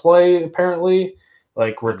is going to play, apparently,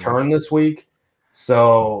 return this week.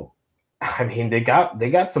 So, I mean, they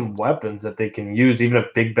got some weapons that they can use, even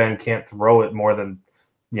if Big Ben can't throw it more than,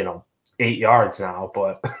 8 yards now.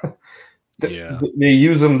 But they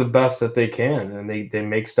use them the best that they can, and they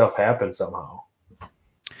make stuff happen somehow.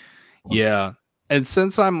 Yeah. And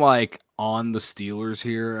since I'm on the Steelers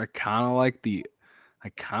here, I kind of like the I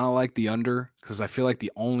kind of like the under because I feel like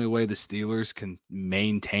the only way the Steelers can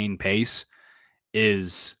maintain pace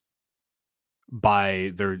is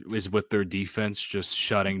with their defense just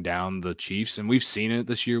shutting down the Chiefs. And we've seen it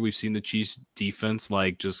this year. We've seen the Chiefs defense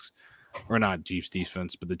or not Chiefs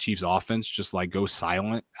defense, but the Chiefs offense just like go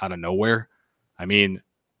silent out of nowhere. I mean,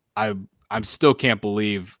 I still can't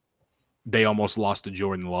believe they almost lost to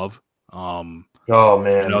Jordan Love. Oh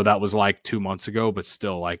man, I know that was like 2 months ago, but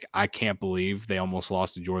still, like, I can't believe they almost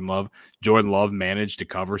lost to Jordan Love. Jordan Love managed to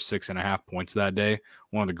cover 6.5 points that day.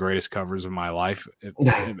 One of the greatest covers of my life,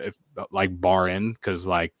 if like bar in, because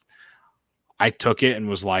like I took it and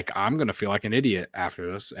was like, I'm gonna feel like an idiot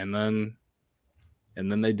after this, and then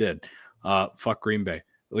they did. Fuck Green Bay.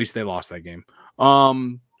 At least they lost that game.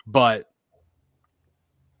 But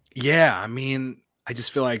yeah, I mean, I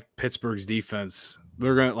just feel like Pittsburgh's defense,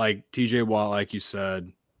 they're going to, like TJ Watt, like you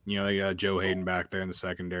said, they got Joe Hayden back there in the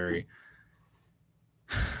secondary.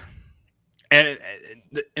 And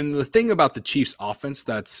the thing about the Chiefs offense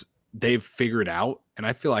they've figured out, and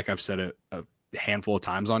I feel like I've said it a handful of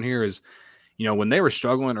times on here, is, when they were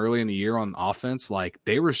struggling early in the year on offense, like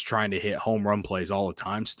they were trying to hit home run plays all the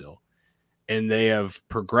time still. And they have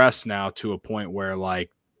progressed now to a point where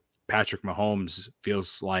like Patrick Mahomes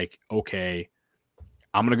feels like, okay,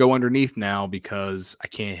 I'm going to go underneath now because I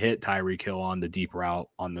can't hit Tyreek Hill on the deep route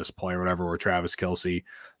on this play or whatever, or Travis Kelce.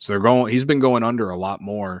 So he's been going under a lot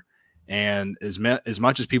more. And as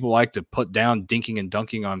much as people like to put down dinking and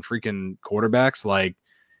dunking on freaking quarterbacks, like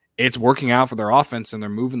it's working out for their offense and they're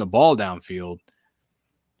moving the ball downfield.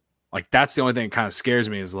 Like that's the only thing that kind of scares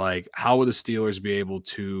me is like, how will the Steelers be able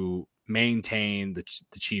to maintain the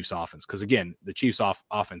Chiefs offense? Because again, the Chiefs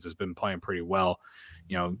offense has been playing pretty well.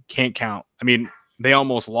 Can't count. I mean, they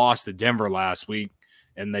almost lost to Denver last week,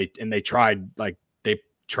 and they tried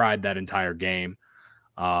that entire game.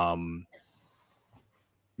 And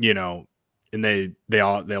they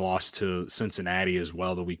lost to Cincinnati as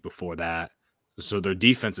well the week before that. So their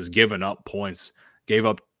defense has given up points, gave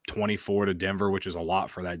up 24 to Denver, which is a lot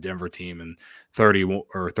for that Denver team, and 30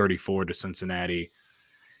 or 34 to Cincinnati.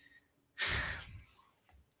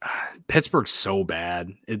 Pittsburgh's so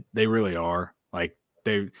bad. They really are. Like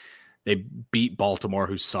they beat Baltimore,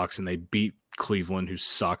 who sucks, and they beat Cleveland, who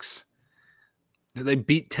sucks. They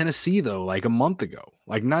beat Tennessee though, like a month ago.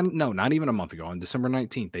 Like not even a month ago. On December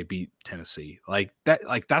 19th, they beat Tennessee. Like that.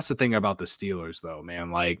 Like that's the thing about the Steelers, though, man.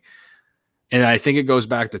 Like, and I think it goes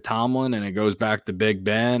back to Tomlin and it goes back to Big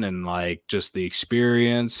Ben and like just the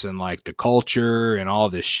experience and like the culture and all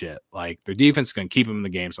this shit. Like their defense is going to keep them in the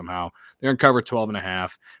game somehow. They're going to cover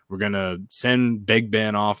 12.5. We're going to send Big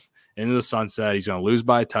Ben off into the sunset. He's going to lose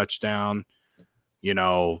by a touchdown.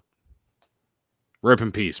 Rip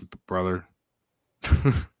in peace, brother.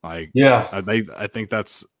 Like, yeah, I think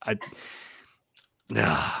that's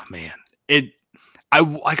man. I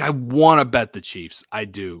want to bet the Chiefs. I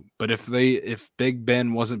do. But if Big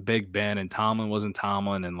Ben wasn't Big Ben and Tomlin wasn't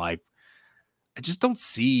Tomlin, and like, I just don't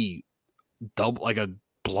see a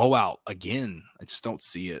blowout again. I just don't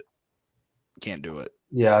see it. Can't do it.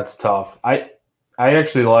 Yeah, it's tough. I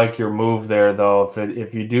actually like your move there, though.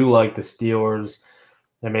 If you do like the Steelers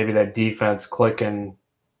and maybe that defense clicking,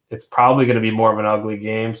 it's probably going to be more of an ugly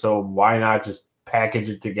game. So why not just package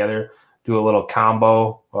it together, do a little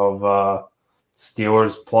combo of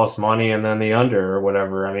Steelers plus money and then the under or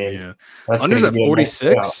whatever. I mean, yeah, under's at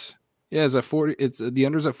 46. Yeah, is at 40. It's the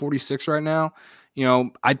under's at 46 right now.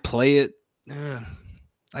 I'd play it.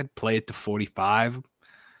 I'd play it to 45.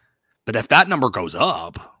 But if that number goes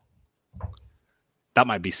up, that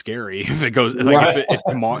might be scary. If it goes like if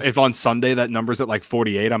tomorrow, if on Sunday that number's at like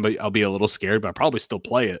 48, I'll be a little scared, but I'll probably still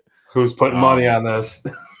play it. Who's putting money on this?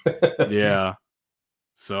 Yeah.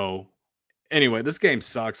 So anyway, this game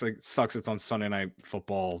sucks. Like, it sucks. It's on Sunday Night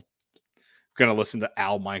Football. We're gonna listen to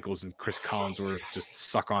Al Michaels and Chris Collinsworth just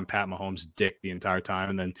suck on Pat Mahomes' dick the entire time,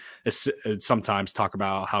 and then sometimes talk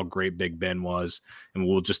about how great Big Ben was, and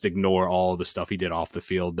we'll just ignore all the stuff he did off the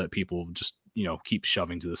field that people just keep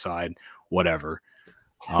shoving to the side. Whatever.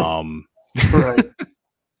 Right.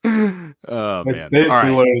 Oh, it's man.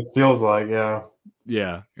 basically what it feels like. Yeah.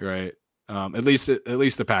 Yeah. Right. At least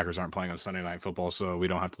the Packers aren't playing on Sunday Night Football, so we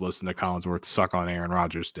don't have to listen to Collinsworth suck on Aaron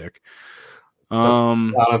Rodgers' dick.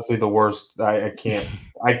 That's honestly the worst. I can't.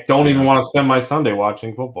 I don't even want to spend my Sunday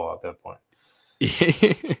watching football at that point.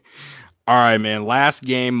 All right, man. Last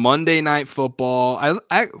game, Monday Night Football.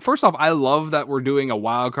 First off, I love that we're doing a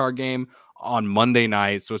wild card game on Monday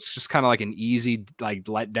night, so it's just kind of like an easy like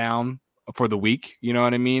letdown for the week. You know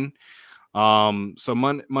what I mean? So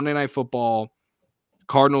Monday Night Football,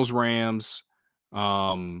 Cardinals, Rams.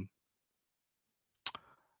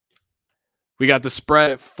 We got the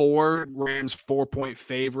spread at 4. Rams 4-point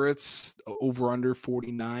favorites. Over under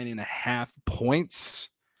 49.5 points.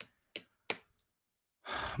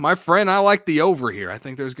 My friend, I like the over here. I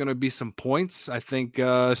think there's going to be some points. I think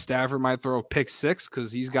Stafford might throw a pick 6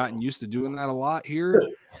 because he's gotten used to doing that a lot here.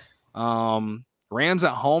 Rams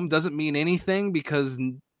at home doesn't mean anything because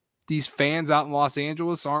these fans out in Los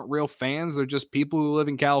Angeles aren't real fans. They're just people who live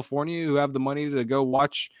in California who have the money to go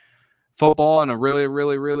watch football in a really,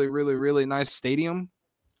 really, really, really, really nice stadium.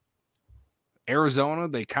 Arizona,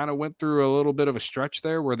 they kind of went through a little bit of a stretch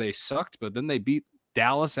there where they sucked, but then they beat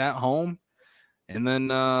Dallas at home. And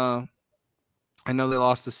then I know they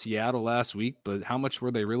lost to Seattle last week, but how much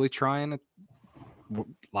were they really trying?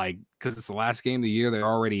 Like, because it's the last game of the year they're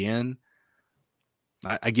already in.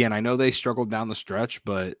 I know they struggled down the stretch,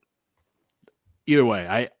 but either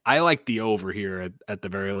way, I like the over here at the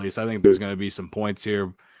very least. I think there's going to be some points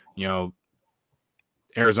here. You know,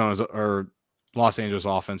 Arizona's or Los Angeles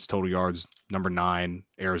offense total yards number 9,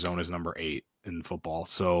 Arizona's number 8 in football.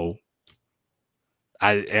 So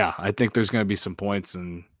I think there's going to be some points,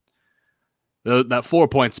 and that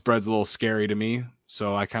 4-point spread's a little scary to me.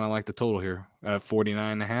 So I kind of like the total here at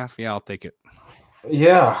 49.5. Yeah, I'll take it.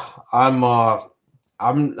 Yeah, I'm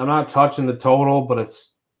not touching the total, but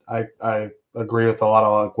I agree with a lot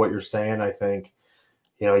of like what you're saying. I think,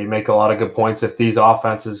 you make a lot of good points if these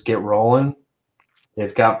offenses get rolling.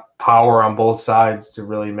 They've got power on both sides to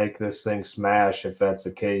really make this thing smash. If that's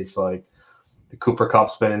the case, like the Cooper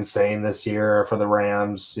Kupp's been insane this year for the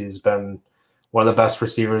Rams. He's been one of the best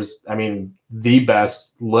receivers. I mean, the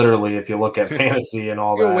best, literally, if you look at fantasy and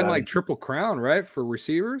all that. He'll win like Triple Crown, right, for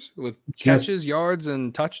receivers with catches, yards,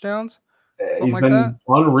 and touchdowns. He's been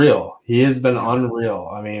unreal. He has been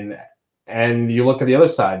unreal. I mean, and you look at the other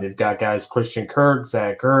side. They've got guys Christian Kirk,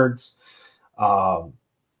 Zach Ertz. I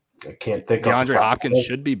can't think of DeAndre Hopkins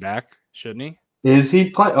should be back, shouldn't he? Is he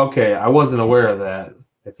playing? Okay, I wasn't aware of that.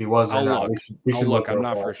 If he was or not, we should look. I'm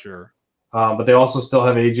not for sure. But they also still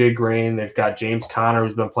have AJ Green. They've got James Conner,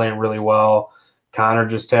 who's been playing really well. Conner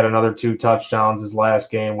just had another 2 touchdowns his last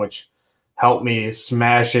game, which helped me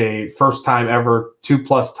smash a first-time ever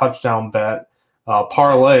 2+ touchdown bet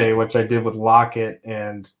parlay, which I did with Lockett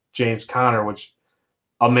and James Conner, which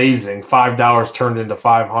amazing. $5 turned into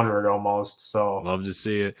 500 almost. So love to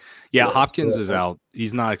see it. Yeah, Hopkins is out.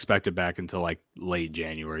 He's not expected back until like late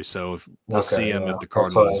January. So we'll see him if the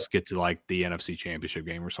Cardinals get to like the NFC Championship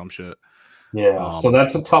game or some shit. Yeah, so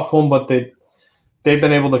that's a tough one, but they've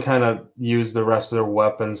been able to kind of use the rest of their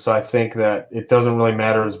weapons. So I think that it doesn't really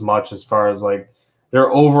matter as much as far as like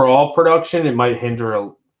their overall production. It might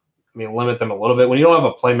limit them a little bit. When you don't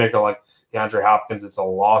have a playmaker like DeAndre Hopkins, it's a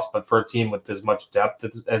loss. But for a team with as much depth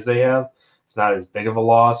as they have, it's not as big of a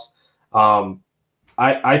loss.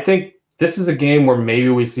 I think this is a game where maybe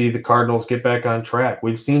we see the Cardinals get back on track.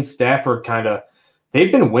 We've seen Stafford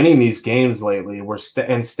they've been winning these games lately,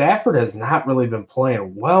 and Stafford has not really been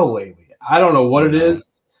playing well lately. I don't know what it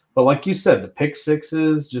is, but like you said, the pick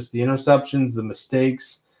sixes, just the interceptions, the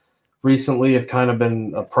mistakes recently have kind of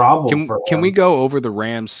been a problem for him. Can we go over the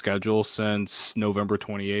Rams' schedule since November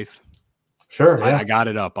 28th? Sure, yeah. I got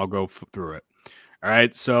it up. I'll go through it. All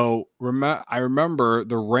right, so I remember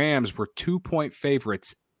the Rams were 2-point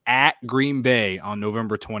favorites at Green Bay on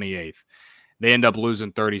November 28th. They end up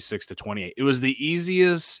losing 36-28. It was the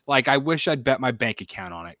easiest. Like, I wish I'd bet my bank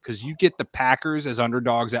account on it because you get the Packers as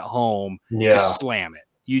underdogs at home to slam it.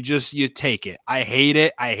 You take it. I hate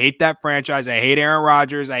it. I hate that franchise. I hate Aaron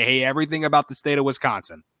Rodgers. I hate everything about the state of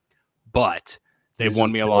Wisconsin. But they've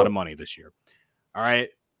won me a lot of money this year. All right.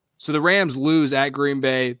 So the Rams lose at Green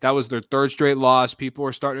Bay. That was their 3rd straight loss. People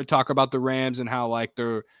are starting to talk about the Rams and how like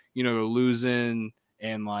they're losing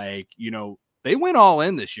and like, they went all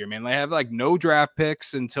in this year, man. They have like no draft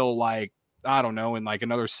picks until like, I don't know, in like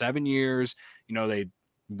another 7 years. They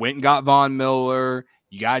went and got Von Miller.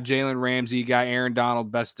 You got Jalen Ramsey, you got Aaron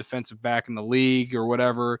Donald, best defensive back in the league or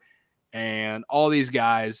whatever. And all these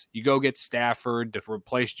guys, you go get Stafford to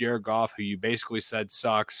replace Jared Goff, who you basically said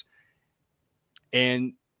sucks.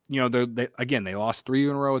 And, they lost 3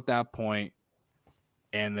 in a row at that point.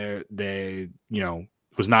 And they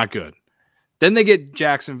was not good. Then they get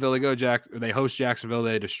Jacksonville. They host Jacksonville.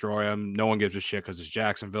 They destroy them. No one gives a shit because it's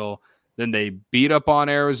Jacksonville. Then they beat up on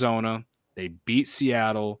Arizona. They beat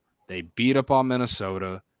Seattle. They beat up on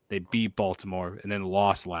Minnesota. They beat Baltimore and then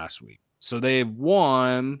lost last week. So they've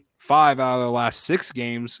won 5 out of the last 6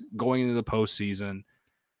 games going into the postseason.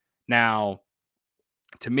 Now,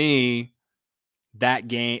 to me, that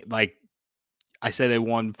game, like I said, they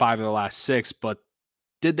won 5 of the last 6, but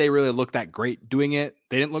did they really look that great doing it?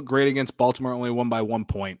 They didn't look great against Baltimore, only won by 1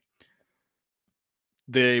 point.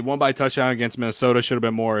 They won by a touchdown against Minnesota. Should have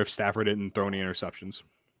been more if Stafford didn't throw any interceptions.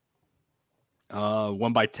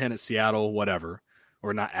 Won by 10 at Seattle, whatever.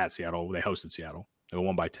 Or not at Seattle. They hosted Seattle. They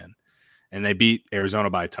won by 10. And they beat Arizona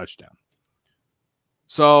by a touchdown.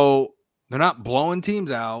 So they're not blowing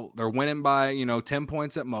teams out. They're winning by, 10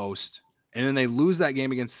 points at most. And then they lose that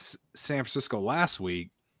game against San Francisco last week.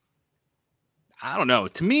 I don't know.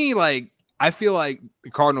 To me, I feel like the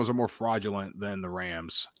Cardinals are more fraudulent than the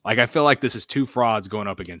Rams. I feel like this is two frauds going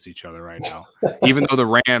up against each other right now. Even though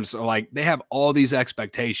the Rams are they have all these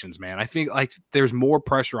expectations, man. I think there's more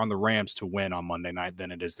pressure on the Rams to win on Monday night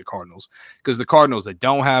than it is the Cardinals. Because the Cardinals, they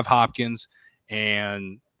don't have Hopkins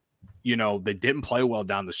and, they didn't play well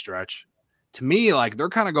down the stretch. To me, they're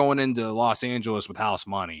kind of going into Los Angeles with house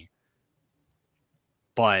money.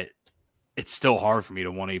 But it's still hard for me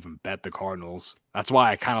to want to even bet the Cardinals. That's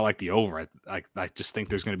why I kind of like the over. I just think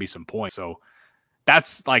there's going to be some points. So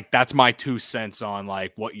that's my 2 cents on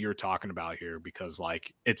what you're talking about here, because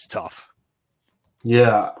it's tough.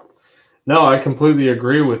 Yeah. No, I completely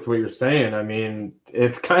agree with what you're saying. I mean,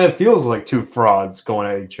 it kind of feels like two frauds going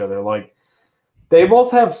at each other. They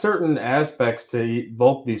both have certain aspects to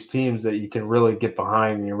both these teams that you can really get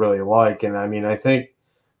behind and you really like. And I mean, I think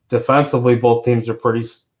defensively, both teams are pretty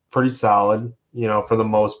solid, for the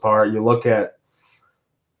most part. You look at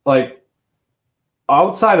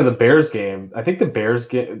outside of the Bears game, I think the Bears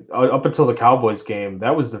game up until the Cowboys game,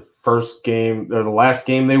 that was the first game or the last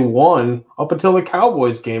game they won up until the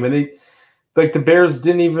Cowboys game. And the Bears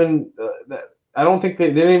didn't even, I don't think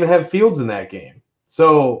they didn't even have Fields in that game.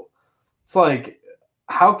 So it's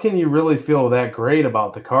how can you really feel that great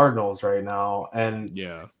about the Cardinals right now? And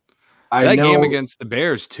yeah. That game against the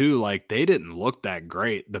Bears, too, they didn't look that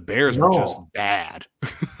great. The Bears were just bad.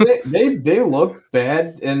 they looked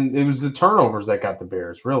bad, and it was the turnovers that got the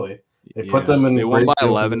Bears, really. They put them in. They won by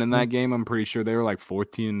 11 in that game. I'm pretty sure they were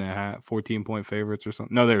 14-point favorites or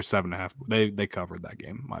something. No, they were 7.5. They covered that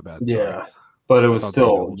game. My bad. Yeah, but it was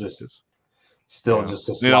still just a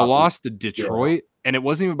they lost to Detroit, and it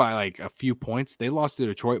wasn't even by a few points. They lost to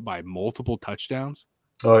Detroit by multiple touchdowns.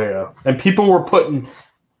 Oh, yeah. And people were putting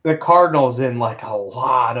the Cardinals in a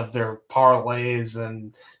lot of their parlays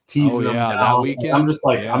and teasing them down. That weekend. I'm just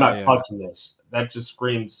I'm not touching this. That just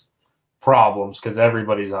screams problems because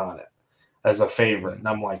everybody's on it as a favorite. And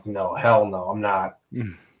I'm no, hell no, I'm not.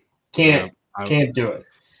 Can't do it.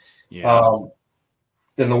 Yeah.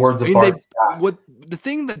 In the words of Bart Scott. What the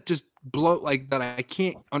thing that just that I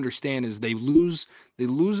can't understand is they lose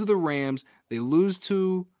to the Rams, they lose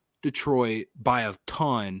to Detroit by a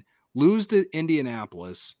ton, lose to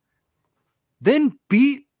Indianapolis, then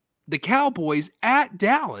beat the Cowboys at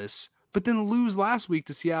Dallas, but then lose last week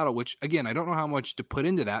to Seattle, which, again, I don't know how much to put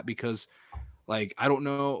into that because, I don't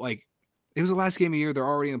know, it was the last game of the year. They're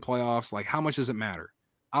already in the playoffs. How much does it matter?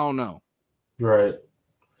 I don't know. Right.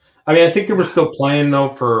 I mean, I think they were still playing, though,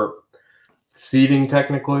 for seeding,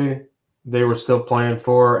 technically. They were still playing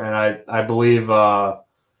for, and I believe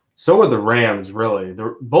so were the Rams, really.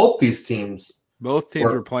 Both these teams. Both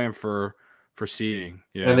teams were playing for seeding.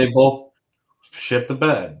 Yeah. And they both shit the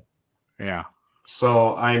bed. Yeah.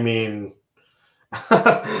 So, I mean,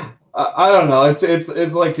 I don't know. It's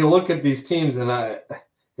you look at these teams, and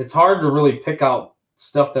it's hard to really pick out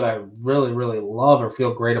stuff that I really, really love or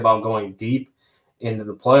feel great about going deep into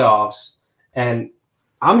the playoffs. And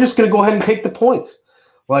I'm just going to go ahead and take the points.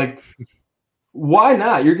 Why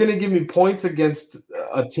not? You're going to give me points against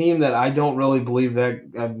a team that I don't really believe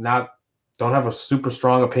that don't have a super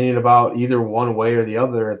strong opinion about either one way or the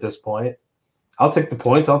other at this point. I'll take the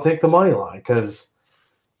points. I'll take the money line because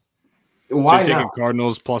why not? So you're taking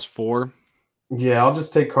Cardinals +4? Yeah, I'll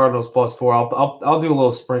just take Cardinals +4. I'll do a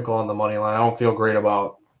little sprinkle on the money line. I don't feel great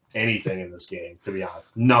about anything in this game, to be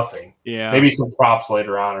honest. Nothing. Yeah. Maybe some props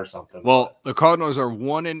later on or something. Well, the Cardinals are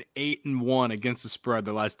 1-8-1 against the spread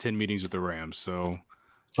the last 10 meetings with the Rams. So,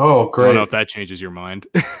 oh, great. I don't know if that changes your mind.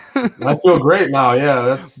 I feel great now.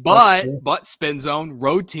 Yeah, but Spin Zone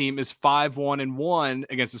road team is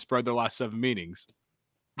 5-1-1 against the spread the last 7 meetings.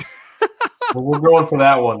 Well, we're going for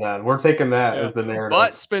that one then. We're taking that as the narrative.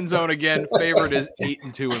 But Spin Zone again, favorite is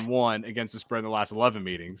 8-2-1 against the spread in the last 11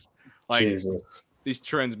 meetings. Jesus. These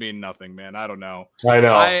trends mean nothing, man. I don't know. I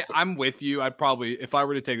know. I'm with you. I'd probably, if I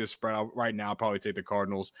were to take the spread right now, I'd probably take the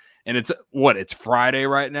Cardinals. And it's Friday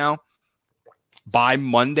right now. By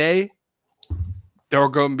Monday, there are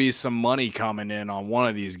going to be some money coming in on one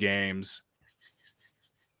of these games.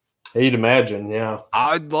 You'd imagine, yeah.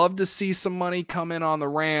 I'd love to see some money come in on the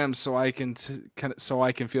Rams so I can feel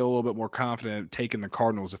a little bit more confident taking the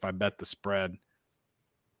Cardinals if I bet the spread.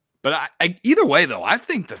 But either way, though, I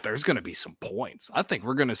think that there's going to be some points. I think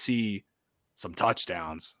we're going to see some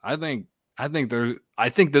touchdowns. I think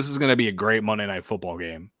this is going to be a great Monday Night Football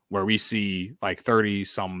game where we see like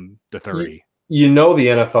 30-some to 30. The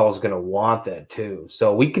NFL is going to want that too.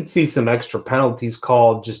 So we could see some extra penalties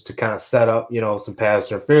called just to kind of set up, some pass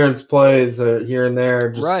interference plays here and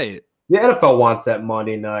there. Right. The NFL wants that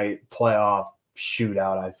Monday night playoff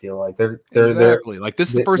shootout. I feel like they're exactly like this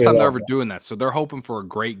is the first time they're ever doing that. So they're hoping for a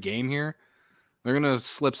great game here. They're going to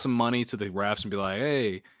slip some money to the refs and be like,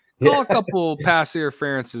 hey, call a couple pass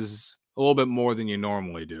interferences a little bit more than you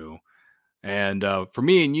normally do. And for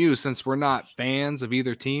me and you, since we're not fans of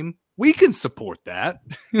either team, we can support that.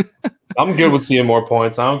 I'm good with seeing more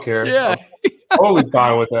points. I don't care. Yeah. I'm totally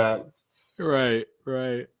fine with that. Right.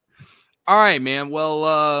 All right, man.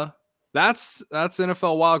 Well, that's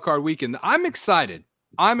NFL Wildcard Weekend. I'm excited.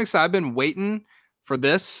 I've been waiting for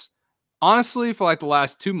this, honestly, for like the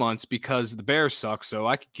last 2 months because the Bears suck. So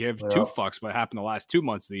I could give two fucks what happened the last 2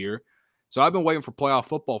 months of the year. So I've been waiting for playoff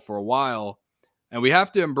football for a while, and we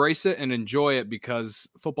have to embrace it and enjoy it because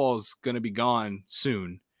football is going to be gone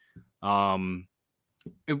soon.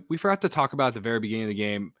 We forgot to talk about at the very beginning of the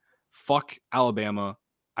game. Fuck Alabama.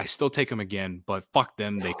 I still take them again, but fuck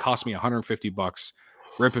them. They cost me $150.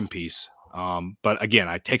 Rip in peace. But again,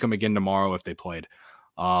 I take them again tomorrow if they played.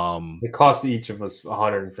 It cost each of us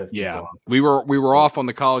 $150. Yeah, we were off on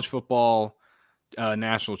the college football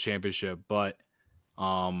national championship, but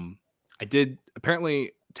I did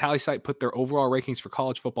apparently Tally Site put their overall rankings for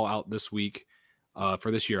college football out this week. For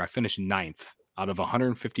this year, I finished 9th out of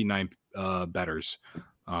 159 bettors,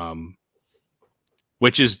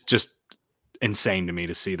 which is just insane to me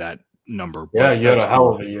to see that number. Yeah, you had a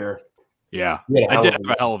hell of a year. Yeah, I did have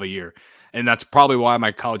a hell of a year. And that's probably why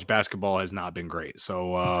my college basketball has not been great.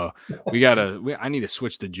 So I need to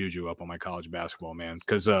switch the juju up on my college basketball, man,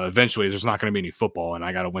 because eventually there's not going to be any football, and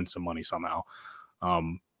I got to win some money somehow.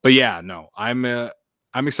 But yeah, no, I'm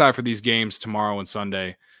excited for these games tomorrow and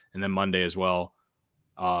Sunday, and then Monday as well.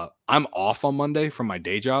 I'm off on Monday from my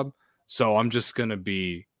day job, so I'm just gonna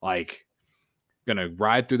be like gonna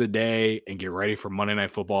ride through the day and get ready for Monday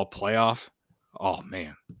Night Football playoff. Oh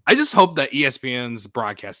man, I just hope that ESPN's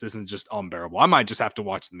broadcast isn't just unbearable. I might just have to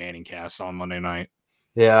watch the Manning cast on Monday night.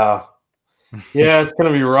 Yeah, it's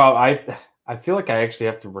gonna be rough. I feel like I actually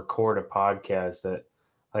have to record a podcast that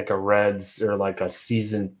like a Reds or like a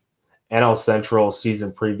season NL Central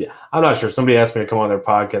season preview. I'm not sure. Somebody asked me to come on their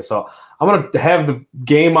podcast, so I'm gonna have the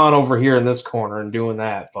game on over here in this corner and doing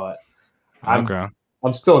that. But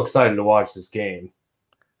I'm still excited to watch this game.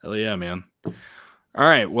 Hell yeah, man! All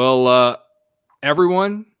right, well,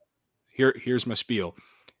 everyone, here's my spiel.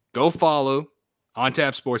 Go follow On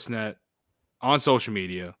Tap Sportsnet on social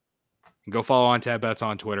media, and go follow On Tap Bets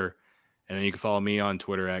on Twitter, and then you can follow me on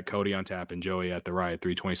Twitter at Cody On Tap and Joey at the Riot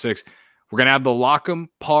 326. We're going to have the Lock'em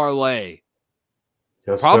Parlay.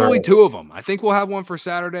 Yes, probably sir. 2 of them. I think we'll have one for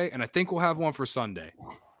Saturday, and I think we'll have one for Sunday.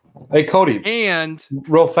 Hey, Cody. And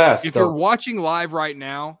real fast, if you're watching live right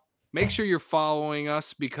now, make sure you're following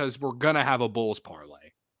us because we're going to have a Bulls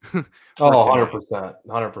Parlay. 100%.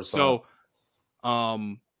 100%. So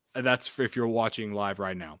that's if you're watching live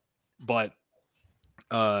right now. But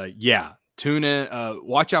yeah. Tune in.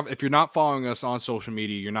 Watch out. If you're not following us on social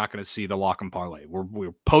media, you're not going to see the Lock'em Parlay.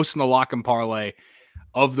 We're posting the Lock'em Parlay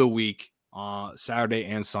of the week Saturday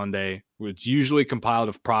and Sunday. It's usually compiled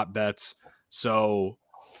of prop bets. So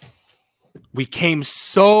we came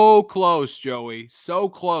so close, Joey. So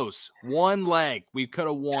close. One leg. We could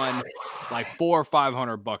have won like $400 or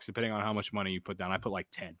 $500, depending on how much money you put down. I put like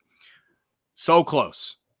 10. So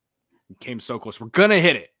close. We came so close. We're going to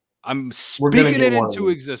hit it. I'm speaking it into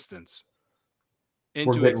existence.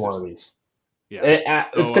 We're getting one of these. Yeah,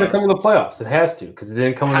 it's going to come in the playoffs. It has to because it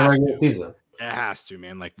didn't come in the regular season. It has to,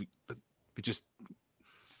 man. Like we just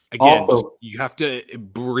again, you have to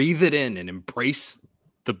breathe it in and embrace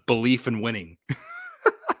the belief in winning.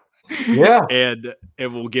 Yeah, and it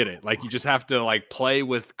will get it. Like you just have to like play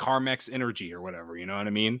with Carmex energy or whatever. You know what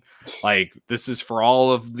I mean? Like this is for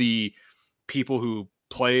all of the people who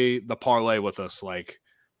play the parlay with us. Like.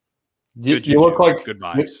 You look like good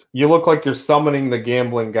vibes. You look like you're summoning the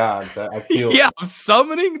gambling gods. I feel. Yeah, I'm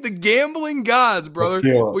summoning the gambling gods, brother.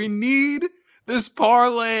 We need this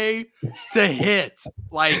parlay to hit.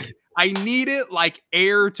 Like I need it like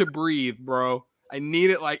air to breathe, bro. I need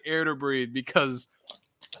it like air to breathe because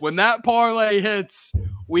when that parlay hits,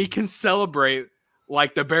 we can celebrate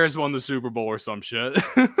like the Bears won the Super Bowl or some shit.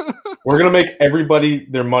 We're gonna make everybody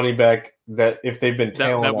their money back. That if they've been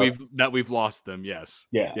that we've lost them, yes.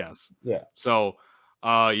 Yeah. Yes. Yeah. So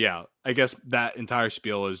yeah, I guess that entire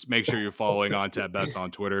spiel is make sure you're following On Tap Bets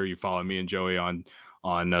on Twitter. You follow me and Joey on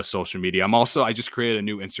on social media. I just created a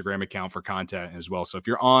new Instagram account for content as well. So if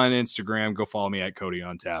you're on Instagram, go follow me at Cody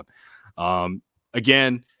on Tap.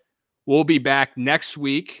 Again, we'll be back next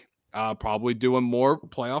week, probably doing more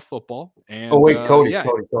playoff football. And Cody.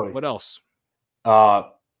 What else?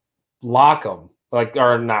 Lock 'em.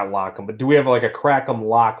 Or not lock 'em, but do we have like a crack 'em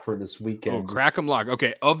lock for this weekend? Oh, crack 'em lock.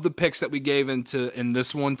 Okay, of the picks that we gave in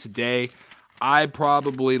this one today, I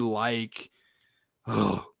probably like.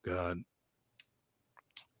 Oh God,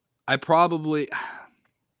 I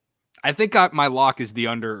think my lock is the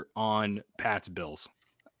under on Pat's Bills,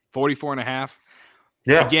 44.5.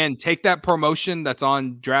 Yeah. Again, take that promotion that's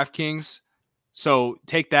on DraftKings. So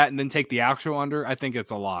take that and then take the actual under. I think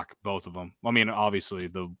it's a lock, both of them. I mean, obviously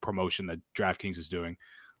the promotion that DraftKings is doing.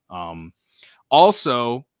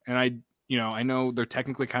 Also, and I know they're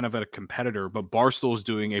technically kind of at a competitor, but Barstool is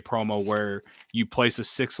doing a promo where you place a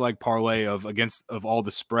 6-leg parlay of all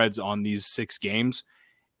the spreads on these 6 games.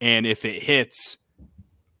 And if it hits,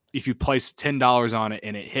 if you place $10 on it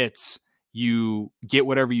and it hits, you get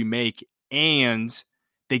whatever you make, and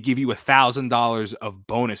they give you $1,000 of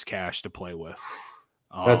bonus cash to play with.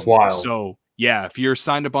 That's wild. So yeah, if you're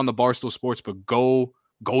signed up on the Barstool Sportsbook,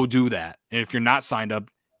 go do that. And if you're not signed up,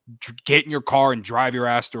 get in your car and drive your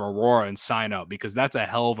ass to Aurora and sign up, because that's a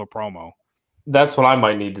hell of a promo. That's what I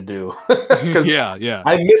might need to do. Yeah.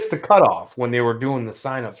 I missed the cutoff when they were doing the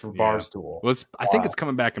signups for Barstool. Well, I think it's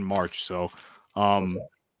coming back in March. So,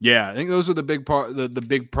 yeah, I think those are the big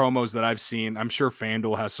promos that I've seen. I'm sure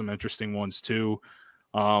FanDuel has some interesting ones too.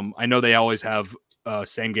 I know they always have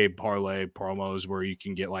same game parlay promos where you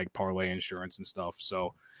can get like parlay insurance and stuff.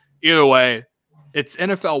 So either way, it's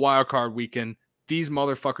NFL wildcard weekend. These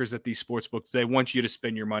motherfuckers at these sports books, they want you to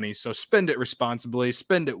spend your money. So spend it responsibly,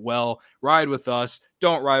 spend it well, ride with us.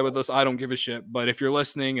 Don't ride with us. I don't give a shit. But if you're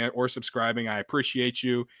listening or subscribing, I appreciate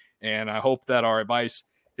you. And I hope that our advice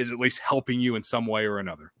is at least helping you in some way or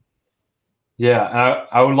another. Yeah.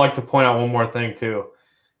 I would like to point out one more thing too.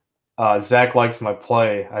 Zach likes my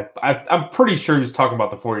play. I'm pretty sure he was talking about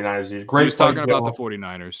the 49ers. He was talking about the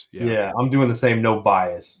 49ers. Yeah, I'm doing the same, no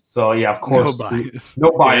bias. So, yeah, of course.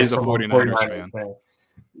 No bias. He's a 49ers fan.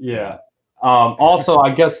 Yeah. Also, I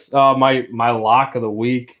guess my lock of the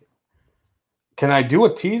week, can I do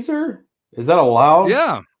a teaser? Is that allowed?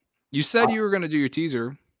 Yeah. You said you were going to do your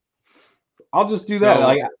teaser. I'll just do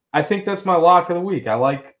that. I think that's my lock of the week. I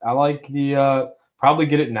like the probably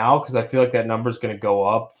get it now because I feel like that number is going to go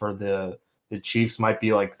up for the Chiefs. Might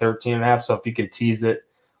be like 13.5. So if you can tease it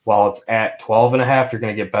while it's at 12.5, you're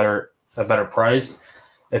going to get a better price.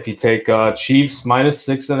 If you take Chiefs minus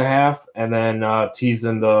 6.5 and then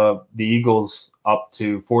teasing the Eagles up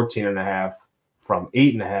to 14.5 from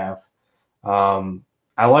 8.5,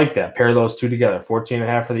 I like that. Pair those two together.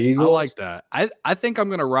 14.5 for the Eagles. I like that. I think I'm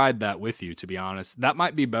going to ride that with you, to be honest. That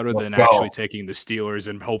might be better than actually taking the Steelers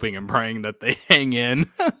and hoping and praying that they hang in.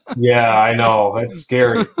 Yeah, I know. It's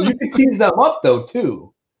scary. You can tease them up, though,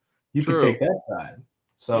 too. You can take that side.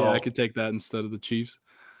 So yeah, I could take that instead of the Chiefs.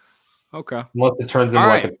 Okay. Unless it turns into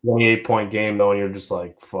a 28-point game, though, and you're just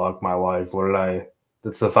like, fuck my life.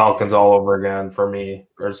 It's the Falcons all over again for me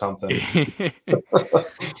or something.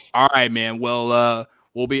 All right, man. Well,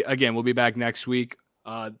 we'll be back next week.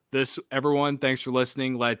 Everyone, thanks for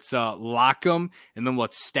listening. Let's lock them and then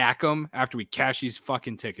let's stack them after we cash these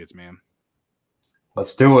fucking tickets, man.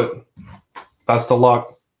 Let's do it. Best of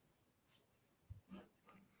luck.